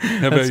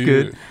 How about you?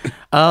 good.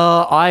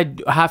 I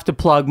have to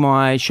plug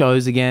my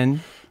shows again.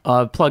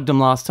 I plugged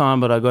them last time,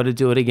 but I got to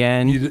do it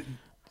again.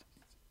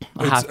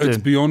 It's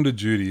beyond a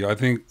duty. I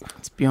think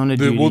It's beyond a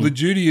duty. Well, the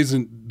duty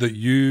isn't that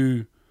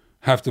you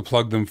have to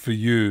plug them for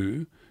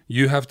you.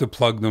 You have to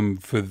plug them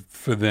for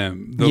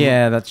them.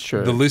 That's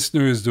true. The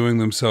listener is doing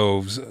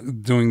themselves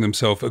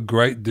a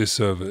great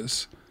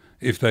disservice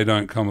if they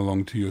don't come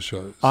along to your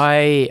shows.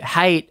 I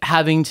hate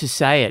having to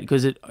say it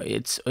because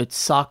it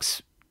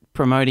sucks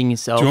promoting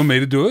yourself. Do you want me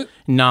to do it?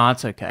 No,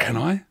 it's okay. Can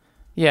I?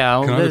 Yeah,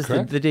 well, Can I have a there's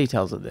crack? the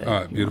details are there.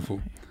 All right,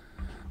 beautiful.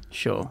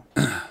 Sure.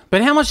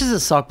 But how much does it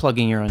suck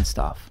plugging your own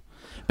stuff?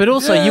 But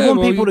also, you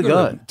want people to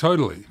go.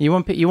 Totally. You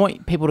want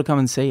people to come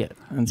and see it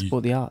and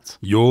support the arts.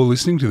 You're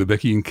listening to the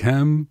Becky and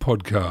Cam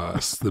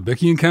podcast, the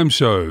Becky and Cam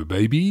show,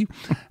 baby.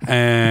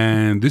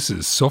 And this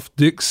is Soft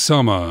Dick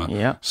Summer.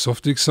 Yeah.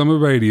 Soft Dick Summer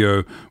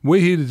Radio.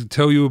 We're here to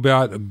tell you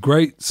about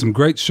some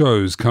great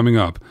shows coming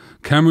up.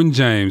 Cameron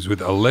James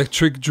with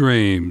Electric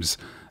Dreams.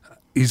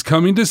 He's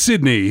coming to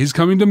Sydney. He's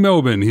coming to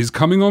Melbourne. He's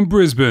coming on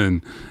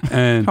Brisbane.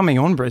 And Coming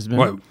on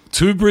Brisbane.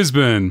 to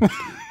Brisbane.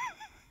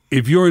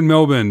 If you're in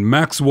Melbourne,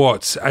 Max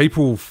Watts,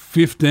 April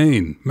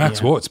 15.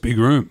 Max Watts, big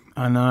room.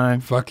 I know.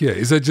 Fuck yeah.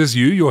 Is that just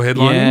you? You're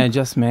headlining? Yeah,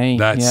 just me.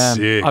 That's yeah.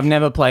 sick. I've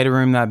never played a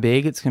room that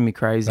big. It's going to be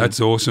crazy. That's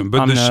awesome.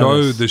 But I'm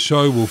nervous. the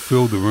show will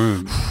fill the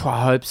room.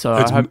 I hope so.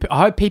 I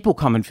hope people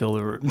come and fill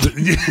the room.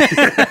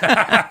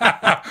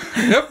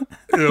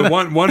 Yep.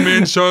 One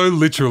man show,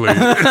 literally.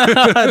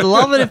 I'd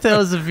love it if there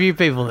was a few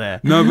people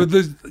there. No, but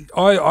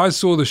I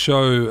saw the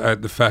show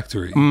at the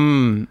factory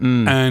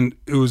and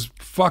it was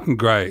fucking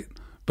great.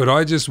 But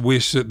I just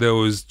wish that there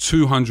was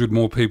 200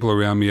 more people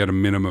around me at a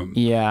minimum.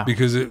 Yeah.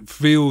 Because it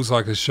feels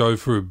like a show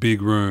for a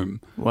big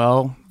room.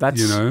 Well,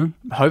 that's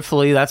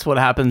hopefully that's what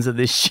happens at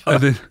this show.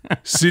 At the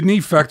Sydney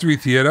Factory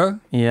Theatre.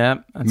 Yeah,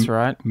 that's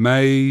right.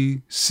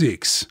 May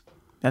 6.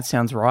 That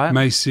sounds right.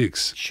 May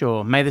 6.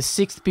 Sure. May the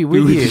 6th be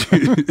with you.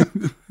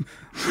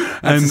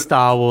 That's a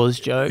Star Wars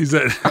joke. Is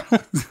that?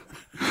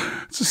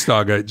 It's a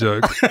Stargate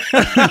joke.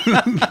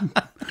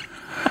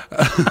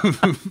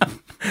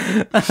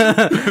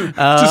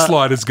 Just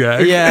slightest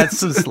gag. Yeah, it's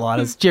the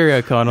slightest. Jerry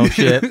O'Connell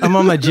shit. I'm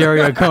on my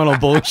Jerry O'Connell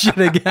bullshit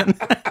again.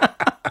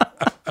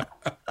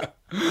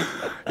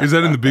 Is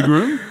that in the big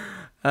room?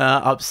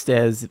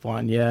 Upstairs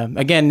one, yeah.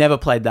 Again, never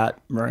played that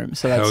room.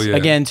 So that's,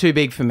 again, too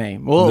big for me.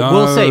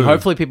 We'll see.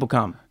 Hopefully people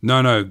come.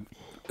 No.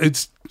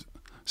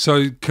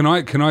 So can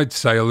I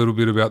say a little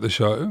bit about the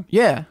show?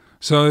 Yeah.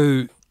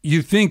 So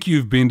you think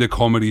you've been to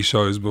comedy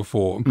shows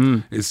before.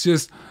 It's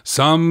just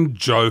some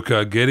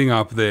joker getting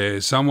up there,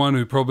 someone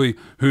who probably,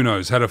 who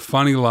knows, had a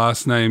funny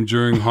last name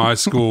during high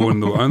school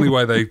and the only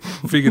way they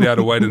figured out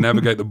a way to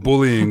navigate the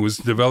bullying was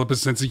to develop a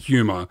sense of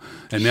humor.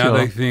 And now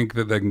they think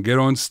that they can get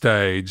on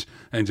stage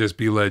and just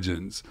be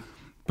legends.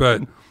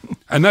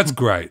 And that's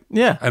great.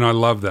 Yeah. And I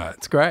love that.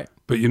 It's great.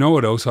 But you know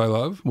what else I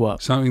love?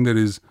 What? Something that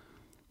is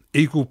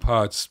equal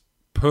parts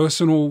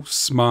personal,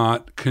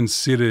 smart,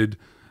 considered,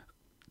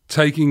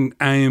 taking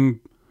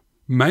aim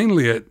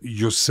mainly at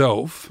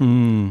yourself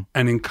and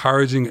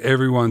encouraging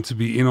everyone to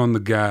be in on the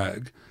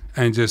gag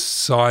and just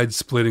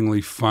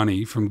side-splittingly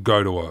funny from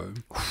go to O.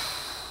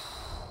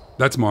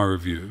 That's my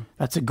review.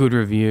 That's a good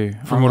review.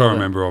 From what I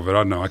remember of it. I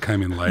don't know. I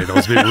came in late. I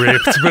was a bit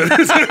ripped. But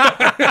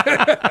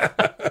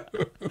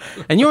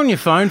and you're on your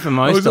phone for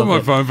most of it. I was on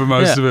my phone for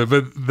most of it,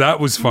 but that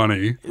was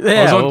funny. Yeah,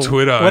 I was on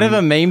Twitter.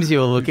 Whatever memes you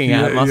were looking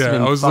at must have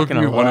been I was looking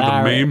at one of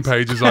the meme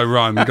pages I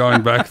run,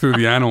 going back through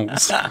the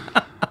annals.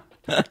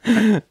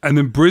 And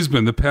then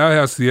Brisbane, the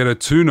Powerhouse Theatre,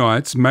 2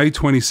 nights, May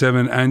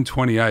 27 and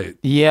 28.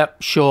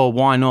 Yep, sure,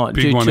 why not?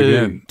 Big one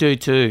again. Do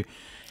 2.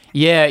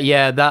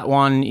 Yeah, that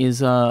one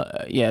is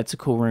it's a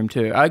cool room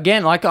too.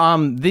 Again, like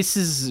this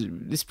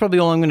is probably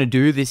all I'm going to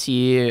do this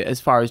year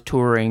as far as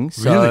touring.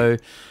 So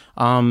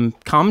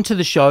come to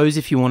the shows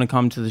if you want to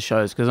come to the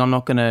shows, because I'm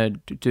not going to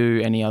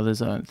do any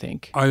others, I don't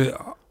think.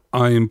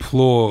 I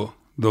implore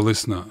the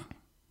listener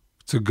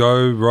to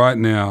go right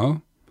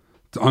now.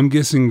 I'm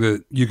guessing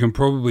that you can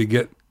probably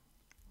get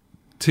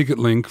ticket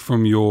link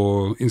from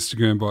your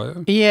Instagram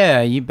bio.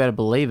 Yeah, you better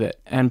believe it.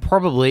 And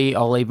probably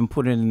I'll even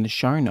put it in the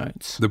show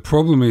notes. The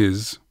problem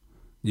is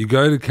you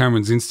go to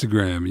Cameron's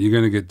Instagram, you're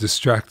going to get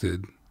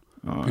distracted.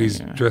 He's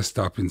dressed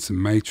up in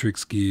some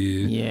Matrix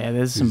gear. Yeah,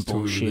 there's some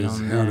bullshit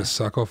on there. How to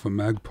suck off a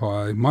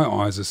magpie. My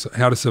eyes are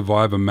how to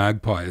survive a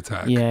magpie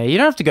attack. Yeah, you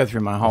don't have to go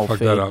through my whole feed. Fuck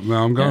that up.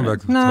 No, I'm going back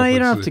to the No, topics. you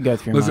don't have to go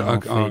through my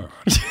whole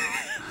feed.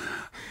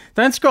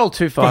 Don't scroll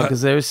too far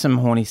because there is some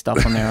horny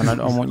stuff on there and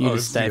I want you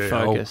to stay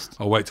focused.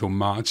 I'll wait till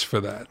March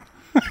for that.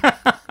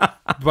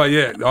 But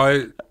yeah,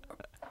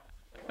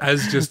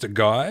 as just a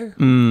guy,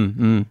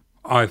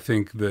 I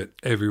think that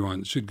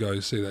everyone should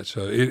go see that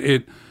show.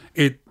 It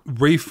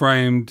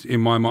reframed in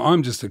my mind.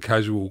 I'm just a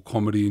casual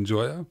comedy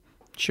enjoyer.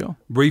 Sure.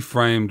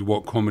 Reframed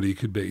what comedy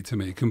could be to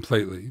me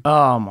completely.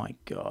 Oh my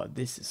God,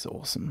 this is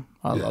awesome.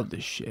 I love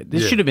this shit.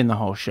 This should have been the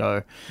whole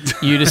show.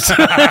 You just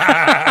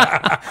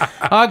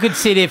I could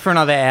sit here for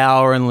another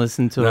hour and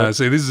listen to it.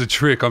 See, this is a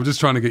trick. I'm just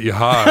trying to get you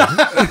hard.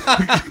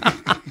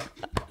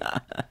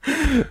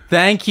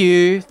 Thank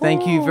you.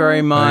 Thank you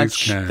very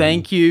much. Thanks,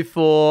 Thank you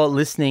for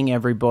listening,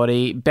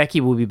 everybody.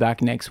 Becky will be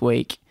back next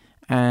week.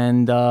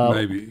 And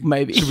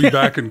maybe she'll be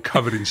back and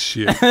covered in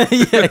shit.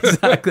 yeah,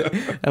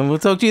 exactly. And we'll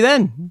talk to you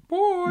then.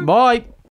 Bye. Bye.